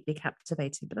completely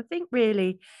captivating. But I think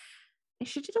really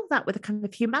she did all that with a kind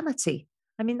of humanity.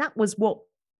 I mean, that was what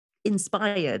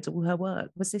inspired all her work,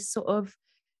 was this sort of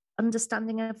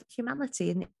understanding of humanity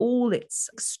in all its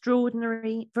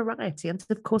extraordinary variety. And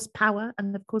of course, power,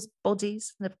 and of course,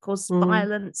 bodies, and of course,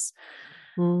 violence,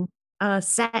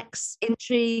 sex,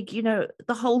 intrigue, you know,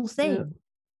 the whole thing.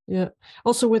 Yeah.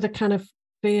 Also with a kind of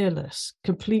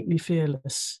completely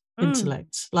fearless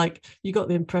intellect. Like, you got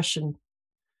the impression,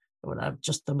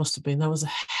 there must have been, there was a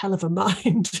hell of a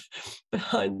mind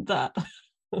behind that.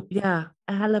 Yeah,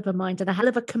 a hell of a mind and a hell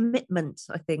of a commitment,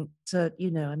 I think, to,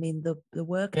 you know, I mean, the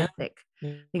work ethic,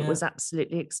 I think was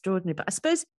absolutely extraordinary. But I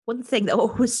suppose one thing that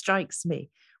always strikes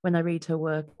me when I read her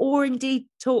work, or indeed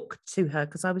talk to her,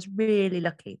 because I was really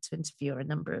lucky to interview her a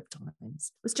number of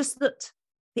times, was just that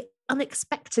the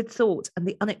unexpected thought and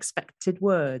the unexpected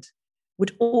word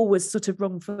would always sort of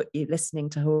wrong foot you listening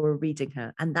to her or reading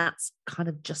her. And that's kind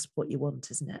of just what you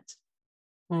want, isn't it?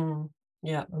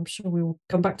 Yeah, I'm sure we will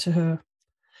come back to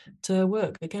her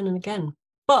work again and again.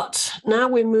 But now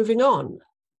we're moving on.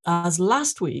 As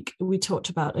last week, we talked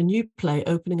about a new play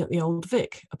opening at the Old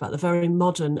Vic about the very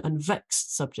modern and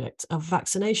vexed subject of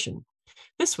vaccination.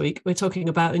 This week, we're talking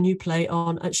about a new play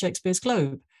on at Shakespeare's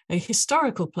Globe, a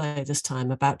historical play this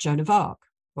time about Joan of Arc.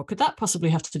 What could that possibly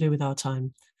have to do with our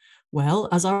time? Well,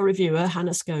 as our reviewer,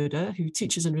 Hannah Skoda, who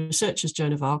teaches and researches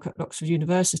Joan of Arc at Oxford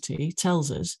University,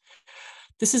 tells us,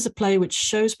 this is a play which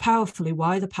shows powerfully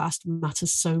why the past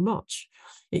matters so much.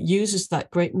 It uses that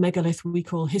great megalith we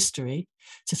call history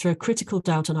to throw critical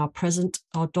doubt on our present,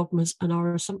 our dogmas, and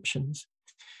our assumptions.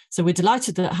 So we're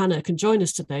delighted that Hannah can join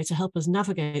us today to help us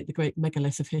navigate the great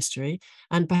megalith of history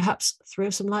and perhaps throw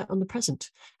some light on the present.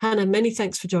 Hannah, many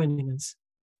thanks for joining us.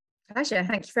 Pleasure.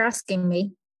 Thank you for asking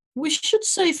me. We should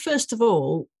say, first of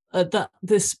all, that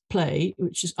this play,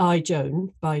 which is I,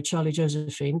 Joan, by Charlie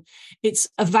Josephine, it's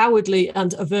avowedly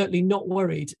and overtly not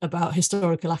worried about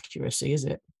historical accuracy, is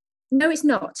it? No, it's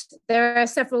not. There are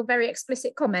several very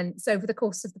explicit comments over the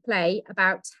course of the play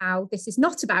about how this is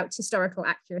not about historical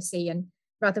accuracy, and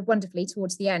rather wonderfully,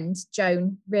 towards the end,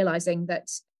 Joan, realising that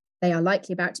they are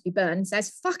likely about to be burned,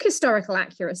 says, fuck historical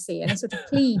accuracy, and a sort of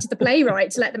plea to the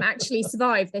playwright to let them actually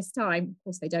survive this time. Of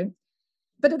course they don't.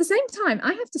 But at the same time,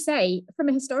 I have to say, from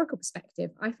a historical perspective,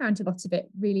 I found a lot of it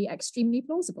really extremely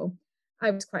plausible.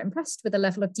 I was quite impressed with the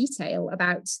level of detail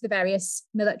about the various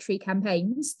military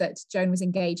campaigns that Joan was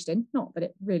engaged in, not that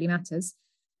it really matters.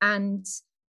 And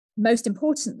most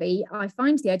importantly, I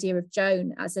find the idea of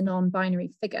Joan as a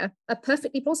non-binary figure a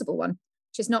perfectly plausible one,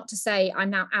 which is not to say I'm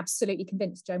now absolutely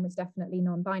convinced Joan was definitely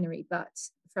non-binary, but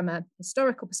from a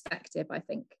historical perspective, I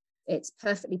think it's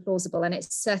perfectly plausible, and it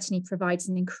certainly provides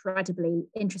an incredibly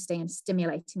interesting and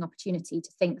stimulating opportunity to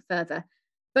think further,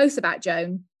 both about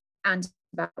Joan and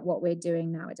about what we're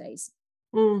doing nowadays.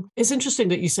 It's interesting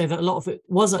that you say that a lot of it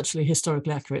was actually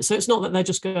historically accurate. So it's not that they're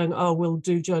just going, oh, we'll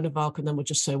do Joan of Arc and then we'll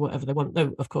just say whatever they want.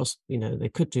 No, of course,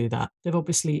 they could do that. They've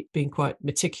obviously been quite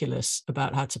meticulous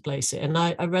about how to place it. And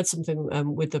I read something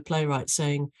with the playwright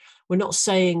saying, we're not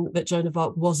saying that Joan of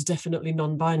Arc was definitely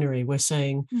non-binary. We're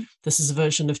saying this is a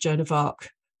version of Joan of Arc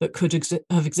that could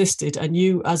have existed. And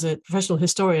you, as a professional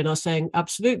historian, are saying,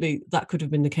 absolutely, that could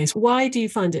have been the case. Why do you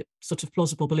find it sort of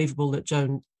plausible, believable that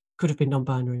Joan could have been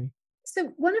non-binary?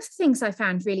 So one of the things I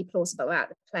found really plausible about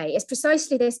the play is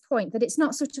precisely this point, that it's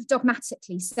not sort of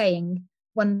dogmatically saying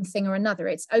one thing or another.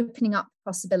 It's opening up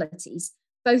possibilities,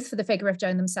 both for the figure of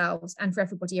Joan themselves and for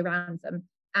everybody around them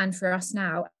and for us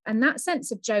now. And that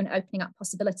sense of Joan opening up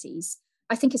possibilities,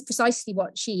 I think, is precisely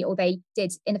what she or they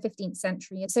did in the 15th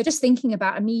century. So just thinking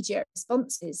about immediate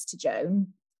responses to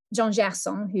Joan, Jean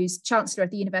Gerson, who's Chancellor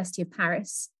of the University of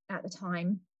Paris at the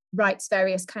time, writes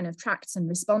various kind of tracts and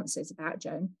responses about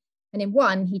Joan. And in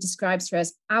one, he describes her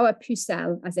as our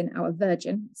pucelle, as in our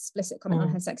virgin, explicit comment on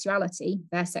her sexuality,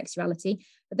 their sexuality,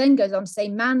 but then goes on to say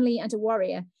manly and a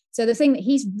warrior. So the thing that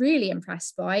he's really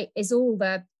impressed by is all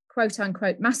the quote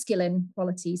unquote masculine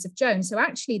qualities of Joan. So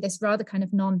actually this rather kind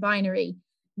of non-binary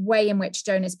way in which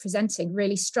Joan is presenting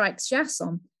really strikes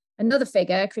Gerson. Another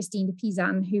figure, Christine de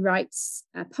Pizan, who writes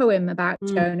a poem about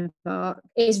Joan of Arc,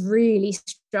 is really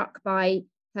struck by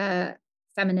her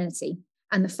femininity.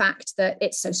 And the fact that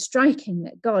it's so striking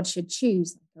that God should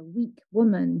choose a weak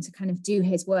woman to kind of do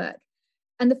his work.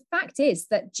 And the fact is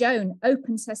that Joan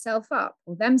opens herself up,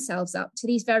 or themselves up, to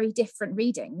these very different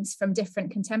readings from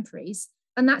different contemporaries.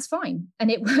 And that's fine.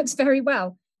 And it works very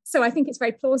well. So I think it's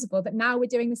very plausible that now we're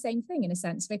doing the same thing in a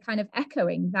sense. We're kind of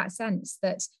echoing that sense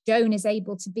that Joan is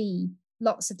able to be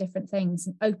lots of different things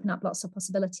and open up lots of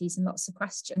possibilities and lots of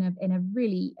questions in a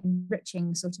really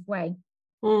enriching sort of way.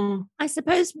 I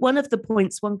suppose one of the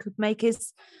points one could make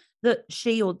is that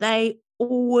she or they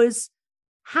always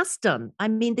has done. I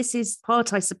mean, this is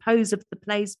part, I suppose, of the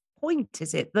play's point,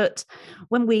 is it? That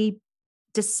when we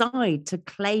decide to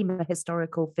claim a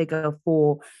historical figure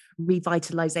for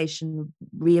revitalization,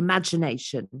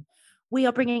 reimagination, we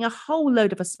are bringing a whole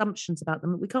load of assumptions about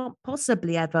them that we can't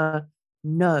possibly ever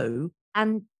know.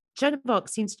 And Joan of Arc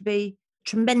seems to be a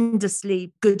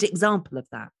tremendously good example of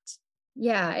that.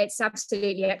 Yeah, it's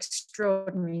absolutely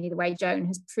extraordinary the way Joan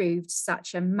has proved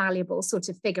such a malleable sort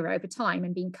of figure over time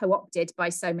and been co-opted by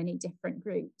so many different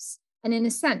groups. And in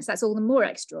a sense, that's all the more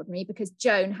extraordinary because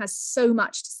Joan has so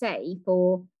much to say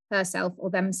for herself or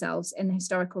themselves in the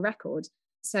historical record.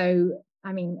 So,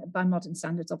 I mean, by modern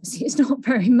standards, obviously, it's not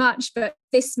very much, but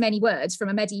this many words from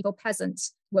a medieval peasant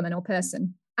woman or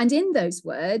person. And in those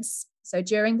words, so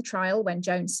during the trial, when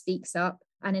Joan speaks up,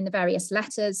 and in the various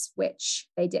letters which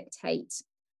they dictate,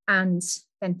 and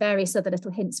then various other little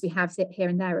hints we have here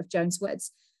and there of Joan's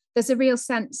words, there's a real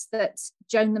sense that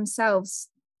Joan themselves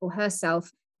or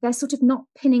herself, they're sort of not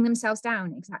pinning themselves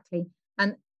down exactly.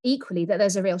 And equally that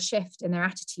there's a real shift in their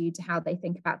attitude to how they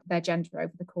think about their gender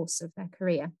over the course of their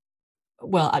career.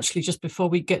 well, actually, just before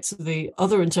we get to the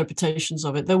other interpretations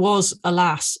of it, there was,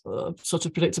 alas, sort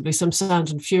of predictably, some sound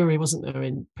and fury, wasn't there,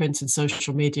 in print and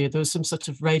social media? There was some sort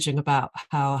of raging about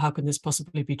how can this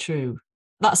possibly be true?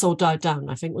 That's all died down,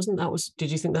 I think, wasn't that?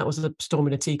 Did you think that was a storm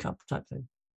in a teacup type thing?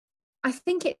 I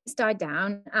think it's died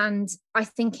down, and I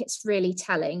think it's really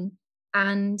telling.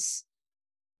 And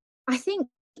I think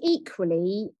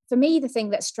equally, for me, the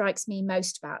thing that strikes me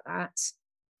most about that,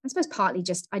 I suppose partly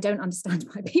just I don't understand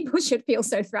why people should feel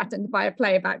so threatened by a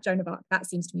play about Joan of Arc. That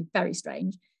seems to me very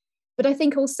strange. But I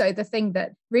think also the thing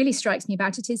that really strikes me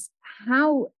about it is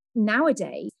how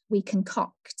nowadays we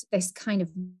concoct this kind of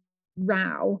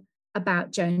row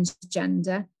about Joan's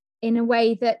gender in a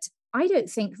way that I don't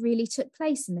think really took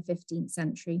place in the 15th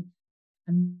century.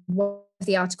 And one of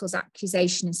the article's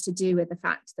accusation is to do with the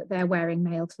fact that they're wearing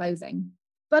male clothing.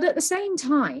 But at the same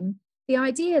time, the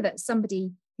idea that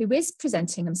somebody who is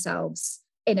presenting themselves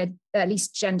in a at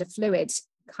least gender fluid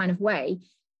kind of way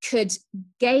could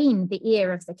gain the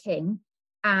ear of the king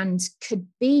and could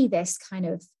be this kind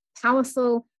of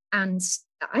powerful and,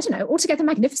 I don't know, altogether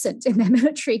magnificent in their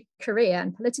military career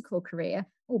and political career,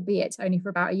 albeit only for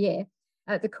about a year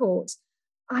at the court,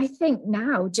 I think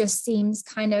now just seems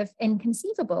kind of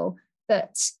inconceivable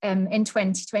that in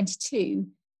 2022,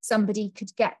 somebody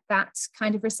could get that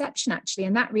kind of reception, actually.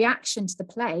 And that reaction to the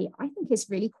play, I think, is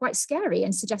really quite scary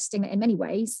and suggesting that in many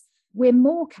ways, we're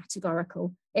more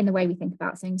categorical in the way we think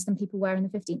about things than people were in the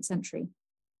 15th century.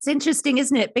 It's interesting,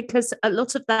 isn't it? Because a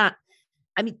lot of that,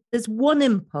 I mean, there's one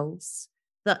impulse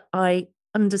that I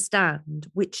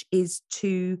understand, which is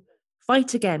to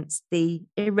fight against the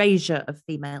erasure of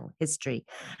female history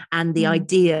and the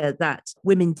idea that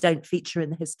women don't feature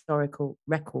in the historical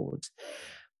record.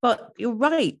 But you're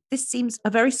right, this seems a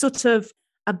very sort of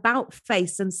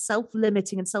about-face and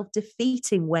self-limiting and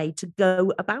self-defeating way to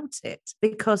go about it,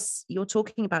 because you're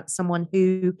talking about someone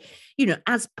who, you know,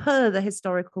 as per the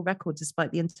historical record,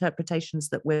 despite the interpretations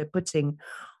that we're putting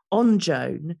on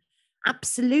Joan,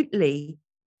 absolutely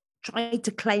tried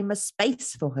to claim a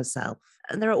space for herself.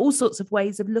 And there are all sorts of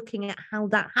ways of looking at how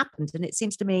that happened. And it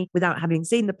seems to me, without having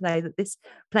seen the play, that this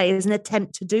play is an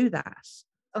attempt to do that.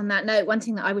 On that note, one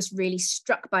thing that I was really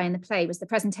struck by in the play was the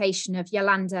presentation of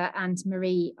Yolande and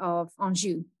Marie of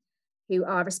Anjou, who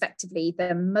are respectively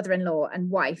the mother-in-law and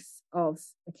wife of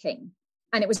the king.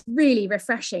 And it was really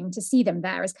refreshing to see them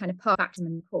there as kind of part actors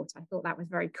in the court. I thought that was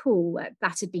very cool,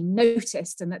 that had been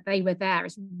noticed and that they were there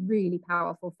as really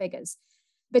powerful figures.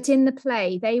 But in the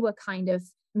play, they were kind of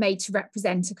made to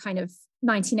represent a kind of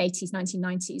 1980s,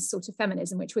 1990s sort of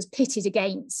feminism, which was pitted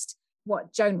against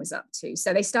what Joan was up to.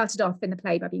 So they started off in the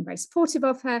play by being very supportive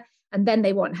of her, and then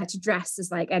they want her to dress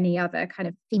as like any other kind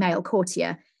of female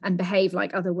courtier and behave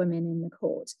like other women in the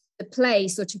court. The play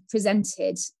sort of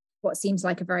presented what seems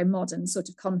like a very modern sort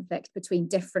of conflict between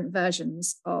different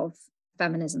versions of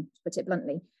feminism, to put it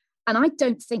bluntly. And I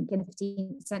don't think in the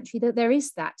 15th century that there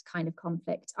is that kind of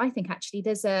conflict. I think actually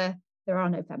there are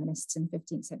no feminists in the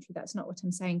 15th century. That's not what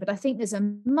I'm saying. But I think there's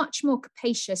a much more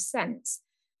capacious sense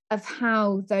of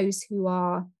how those who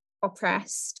are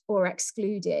oppressed or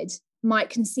excluded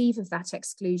might conceive of that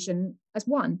exclusion as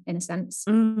one, in a sense.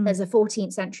 There's a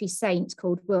 14th century saint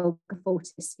called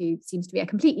Wilgefortis, who seems to be a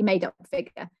completely made up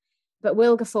figure. But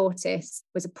Wilgefortis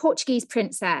was a Portuguese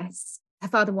princess. Her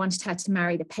father wanted her to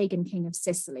marry the pagan king of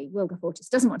Sicily. Wilgefortis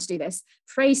doesn't want to do this,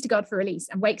 prays to God for release,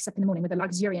 and wakes up in the morning with a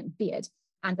luxuriant beard.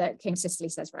 And the king of Sicily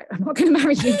says, right, I'm not going to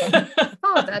marry you then.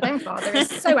 Their father is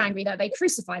so angry that they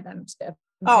crucify them.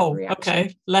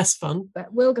 Okay, less fun.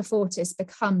 But Wilgefortis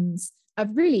becomes a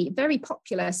really very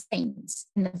popular saint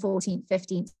in the 14th,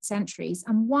 15th centuries,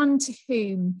 and one to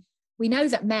whom we know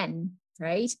that men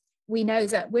prayed, we know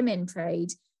that women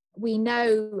prayed, we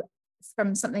know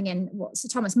from something in what Sir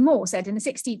Thomas More said in the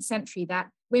 16th century that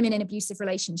women in abusive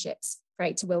relationships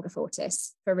prayed to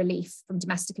Wilgefortis for relief from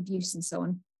domestic abuse and so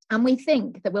on. And we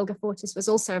think that Wilgefortis was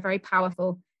also a very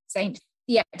powerful saint.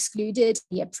 The excluded,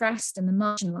 the oppressed, and the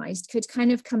marginalized could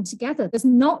kind of come together. There's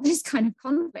not this kind of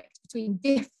conflict between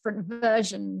different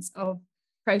versions of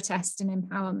protest and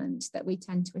empowerment that we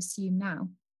tend to assume now.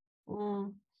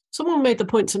 Someone made the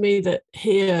point to me that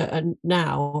here and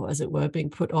now, as it were, being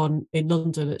put on in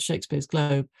London at Shakespeare's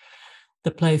Globe,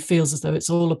 the play feels as though it's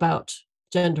all about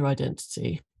gender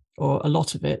identity, or a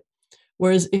lot of it.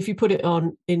 Whereas if you put it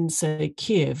on in, say,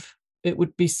 Kiev, it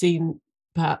would be seen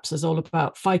perhaps as all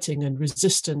about fighting and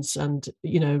resistance and,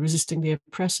 you know, resisting the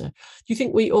oppressor. Do you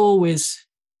think we always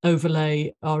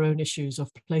overlay our own issues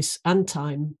of place and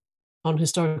time on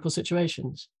historical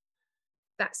situations?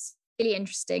 That's really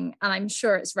interesting, and I'm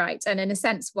sure it's right. And in a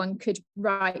sense, one could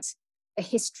write a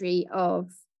history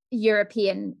of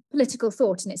European political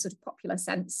thought in its sort of popular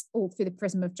sense, all through the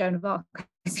prism of Joan of Arc,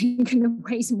 I think, and the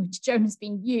ways in which Joan has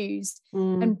been used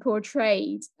and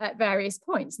portrayed at various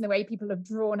points, and the way people have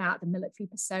drawn out the military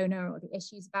persona, or the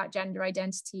issues about gender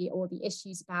identity, or the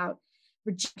issues about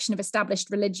rejection of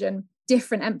established religion,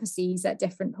 different emphases at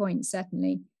different points,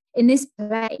 certainly. In this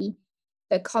play,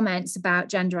 the comments about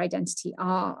gender identity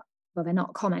are, well, they're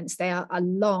not comments, they are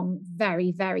long,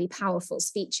 very, very powerful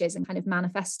speeches and kind of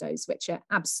manifestos, which are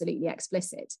absolutely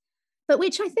explicit, but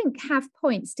which I think have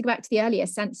points, to go back to the earlier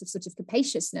sense of sort of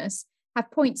capaciousness, have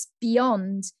points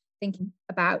beyond thinking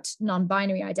about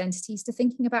non-binary identities to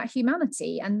thinking about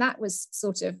humanity. And that was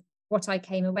sort of what I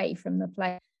came away from the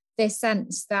play, this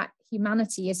sense that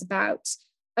humanity is about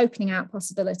opening out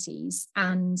possibilities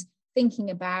and thinking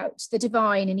about the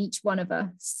divine in each one of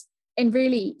us in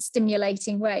really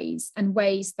stimulating ways, and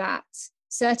ways that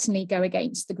certainly go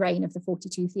against the grain of the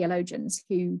 42 theologians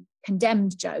who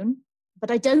condemned Joan,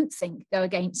 but I don't think go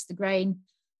against the grain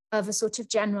of a sort of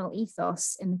general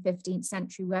ethos in the 15th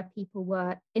century, where people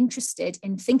were interested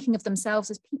in thinking of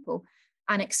themselves as people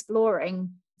and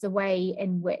exploring the way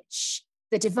in which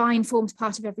the divine forms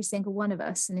part of every single one of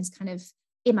us and is kind of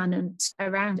immanent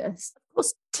around us. Of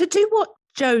course, to do what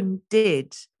Joan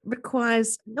did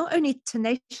requires not only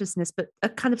tenaciousness, but a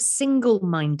kind of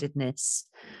single-mindedness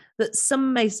that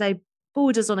some may say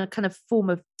borders on a kind of form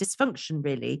of dysfunction,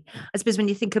 really. I suppose when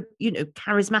you think of,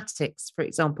 charismatics, for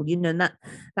example, and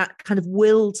that kind of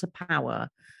will to power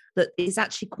that is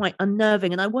actually quite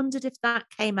unnerving. And I wondered if that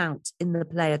came out in the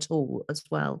play at all as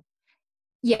well.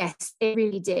 Yes, it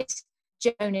really did.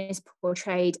 Joan is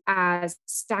portrayed as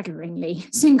staggeringly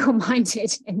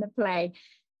single-minded in the play,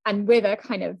 and with a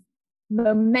kind of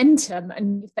momentum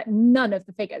and that none of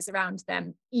the figures around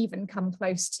them even come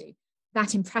close to.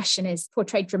 That impression is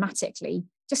portrayed dramatically,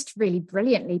 just really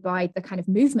brilliantly, by the kind of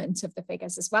movement of the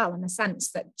figures as well, and the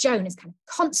sense that Joan is kind of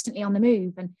constantly on the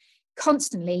move and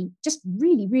constantly just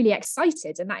really, really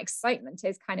excited. And that excitement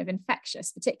is kind of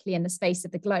infectious, particularly in the space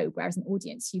of the Globe, where as an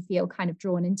audience you feel kind of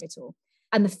drawn into it all.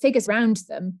 And the figures around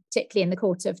them, particularly in the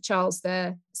court of Charles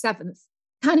VII,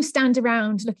 kind of stand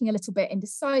around looking a little bit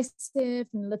indecisive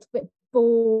and a little bit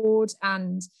bored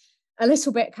and a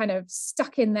little bit kind of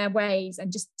stuck in their ways,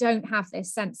 and just don't have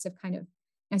this sense of kind of,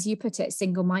 as you put it,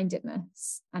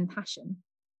 single-mindedness and passion.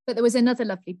 But there was another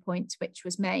lovely point which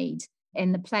was made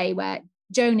in the play, where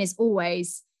Joan is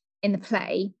always in the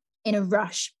play in a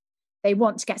rush. They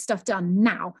want to get stuff done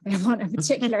now. They want a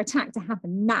particular attack to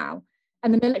happen now.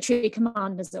 And the military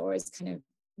commanders are always kind of,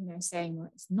 saying,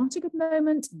 well, it's not a good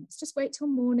moment, and let's just wait till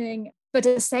morning. But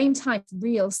at the same time,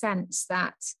 real sense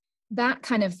that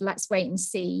kind of let's wait and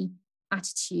see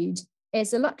attitude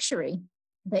is a luxury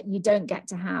that you don't get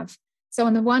to have. So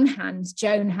on the one hand,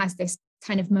 Joan has this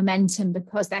kind of momentum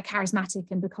because they're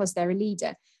charismatic and because they're a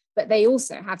leader, but they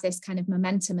also have this kind of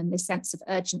momentum and this sense of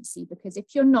urgency, because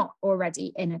if you're not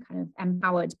already in a kind of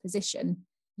empowered position,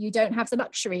 you don't have the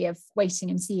luxury of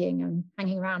waiting and seeing and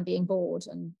hanging around being bored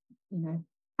and,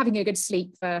 having a good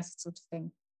sleep first, sort of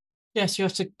thing. Yes, you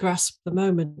have to grasp the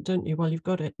moment, don't you, while you've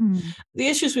got it. The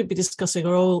issues we'd be discussing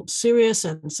are all serious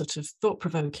and sort of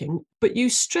thought-provoking, but you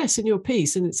stress in your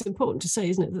piece, and it's important to say,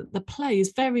 isn't it, that the play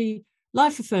is very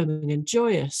life-affirming and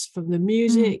joyous, from the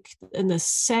music and the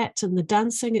set and the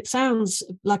dancing. It sounds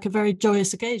like a very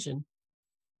joyous occasion.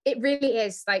 It really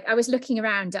is. Like, I was looking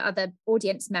around at other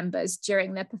audience members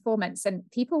during the performance, and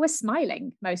people were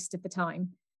smiling most of the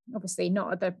time. Obviously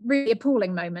not at the really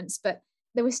appalling moments, but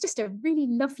there was just a really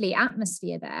lovely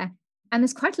atmosphere there. And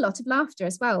there's quite a lot of laughter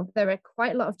as well. There are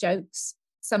quite a lot of jokes,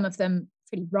 some of them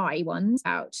pretty wry ones,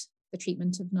 about the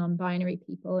treatment of non-binary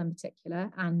people in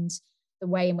particular, and the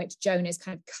way in which Joan is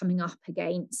kind of coming up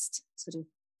against sort of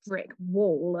brick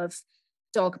wall of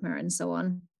dogma and so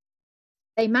on.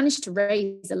 They managed to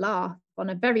raise a laugh on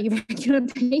a very regular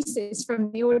basis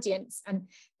from the audience. And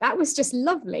that was just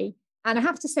lovely. And I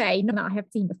have to say, none that I have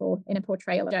seen before in a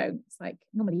portrayal of Joan. It's like,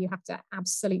 normally you have to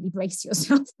absolutely brace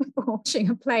yourself before watching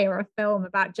a play or a film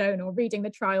about Joan, or reading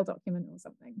the trial document or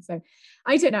something. So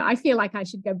I don't know. I feel like I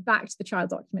should go back to the trial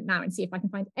document now and see if I can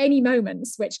find any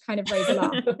moments which kind of raise a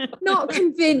laugh. Not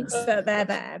convinced that they're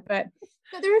there, but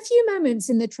there are a few moments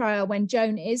in the trial when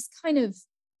Joan is kind of,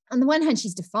 on the one hand,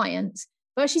 she's defiant,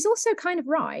 but she's also kind of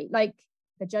right. Like,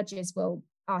 the judges will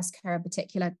ask her a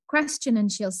particular question and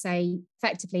she'll say,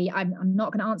 effectively, I'm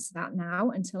not going to answer that now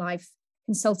until I've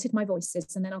consulted my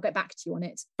voices, and then I'll get back to you on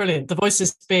it. Brilliant. The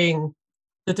voices being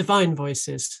the divine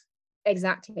voices.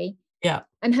 Exactly. Yeah.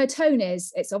 And her tone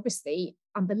it's obviously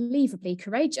unbelievably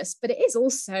courageous, but it is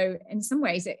also, in some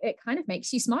ways, it kind of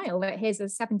makes you smile that here's a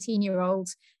 17-year-old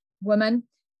woman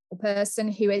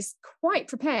person who is quite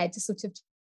prepared to sort of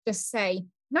just say,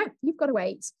 no, you've got to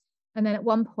wait. And then at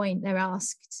one point they're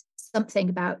asked something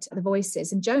about the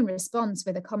voices, and Joan responds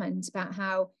with a comment about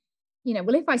how,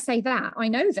 well, if I say that, I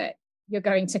know that you're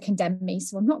going to condemn me,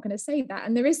 so I'm not going to say that.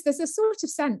 And there's a sort of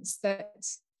sense that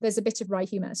there's a bit of wry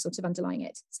humour sort of underlying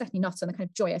it. Certainly not on the kind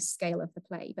of joyous scale of the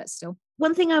play, but still.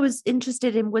 One thing I was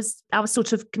interested in was our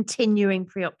sort of continuing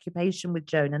preoccupation with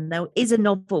Joan. And there is a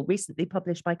novel recently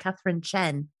published by Catherine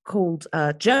Chen called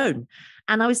Joan.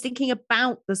 And I was thinking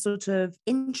about the sort of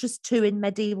interest too in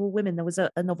medieval women. There was a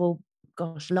novel,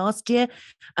 last year,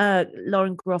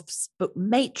 Lauren Groff's book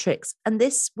Matrix. And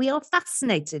we are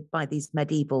fascinated by these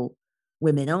medieval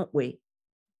women, aren't we?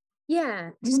 Yeah,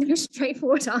 there's no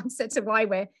straightforward answer to why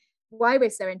we're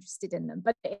so interested in them.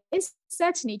 But it is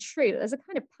certainly true. There's a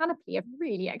kind of panoply of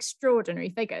really extraordinary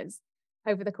figures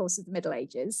over the course of the Middle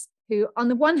Ages who, on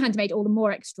the one hand, made all the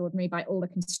more extraordinary by all the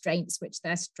constraints which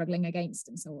they're struggling against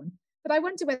and so on. But I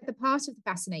wonder whether part of the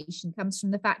fascination comes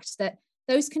from the fact that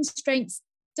those constraints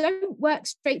don't work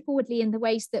straightforwardly in the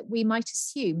ways that we might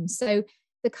assume. So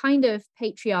the kind of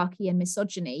patriarchy and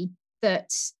misogyny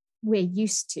that we're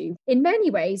used to, in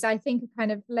many ways, I think, are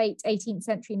kind of late 18th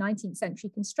century, 19th century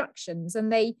constructions,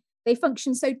 and they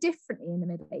function so differently in the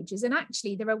Middle Ages. And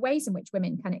actually, there are ways in which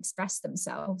women can express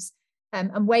themselves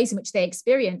and ways in which they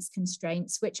experience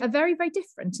constraints, which are very, very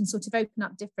different and sort of open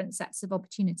up different sets of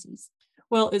opportunities.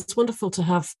 Well, it's wonderful to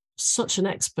have such an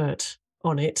expert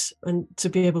on it and to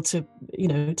be able to,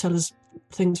 tell us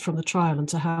things from the trial and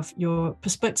to have your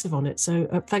perspective on it.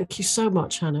 So thank you so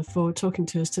much, Hannah, for talking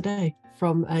to us today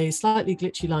from a slightly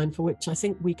glitchy line for which I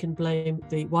think we can blame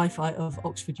the Wi-Fi of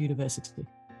Oxford University.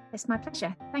 It's my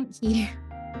pleasure. Thank you.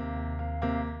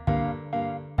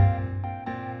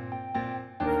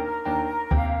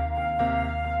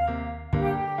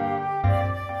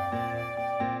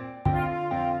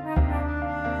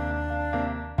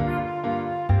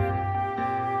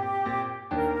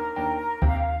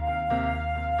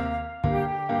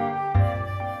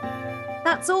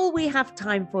 That's all we have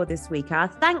time for this week. Our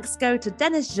thanks go to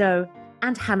Dennis Zhou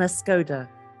and Hannah Skoda.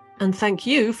 And thank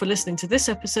you for listening to this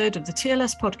episode of the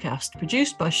TLS podcast,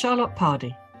 produced by Charlotte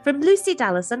Pardy. From Lucy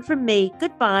Dallas and from me,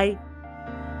 goodbye.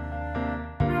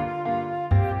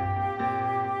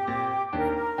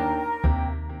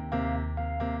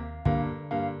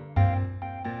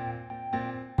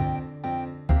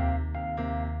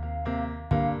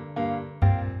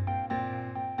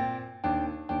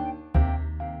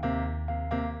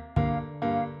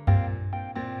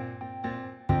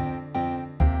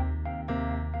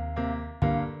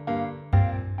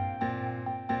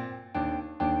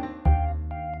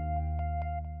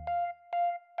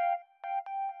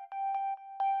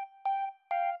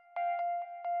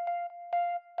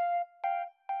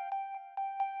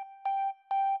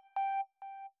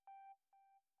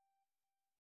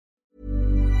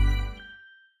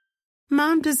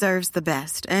 Mom deserves the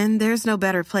best, and there's no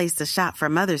better place to shop for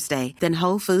Mother's Day than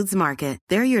Whole Foods Market.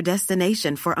 They're your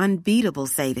destination for unbeatable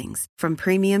savings, from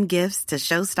premium gifts to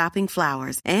show-stopping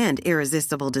flowers and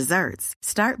irresistible desserts.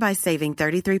 Start by saving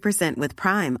 33% with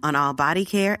Prime on all body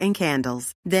care and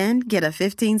candles. Then get a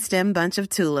 15-stem bunch of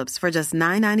tulips for just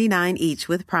 $9.99 each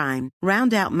with Prime.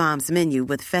 Round out Mom's menu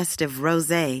with festive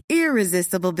rosé,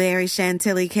 irresistible berry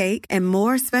chantilly cake, and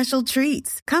more special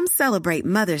treats. Come celebrate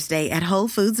Mother's Day at Whole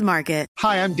Foods Market.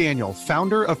 Hi, I'm Daniel,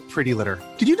 founder of Pretty Litter.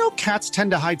 Did you know cats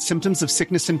tend to hide symptoms of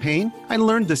sickness and pain? I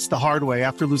learned this the hard way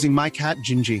after losing my cat,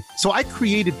 Gingy. So I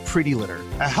created Pretty Litter,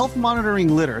 a health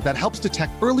monitoring litter that helps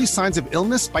detect early signs of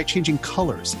illness by changing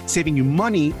colors, saving you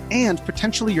money and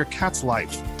potentially your cat's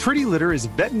life. Pretty Litter is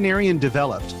veterinarian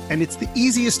developed, and it's the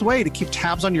easiest way to keep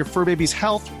tabs on your fur baby's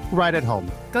health right at home.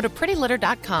 Go to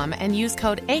prettylitter.com and use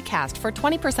code ACAST for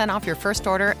 20% off your first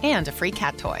order and a free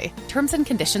cat toy. Terms and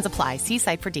conditions apply. See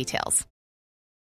site for details.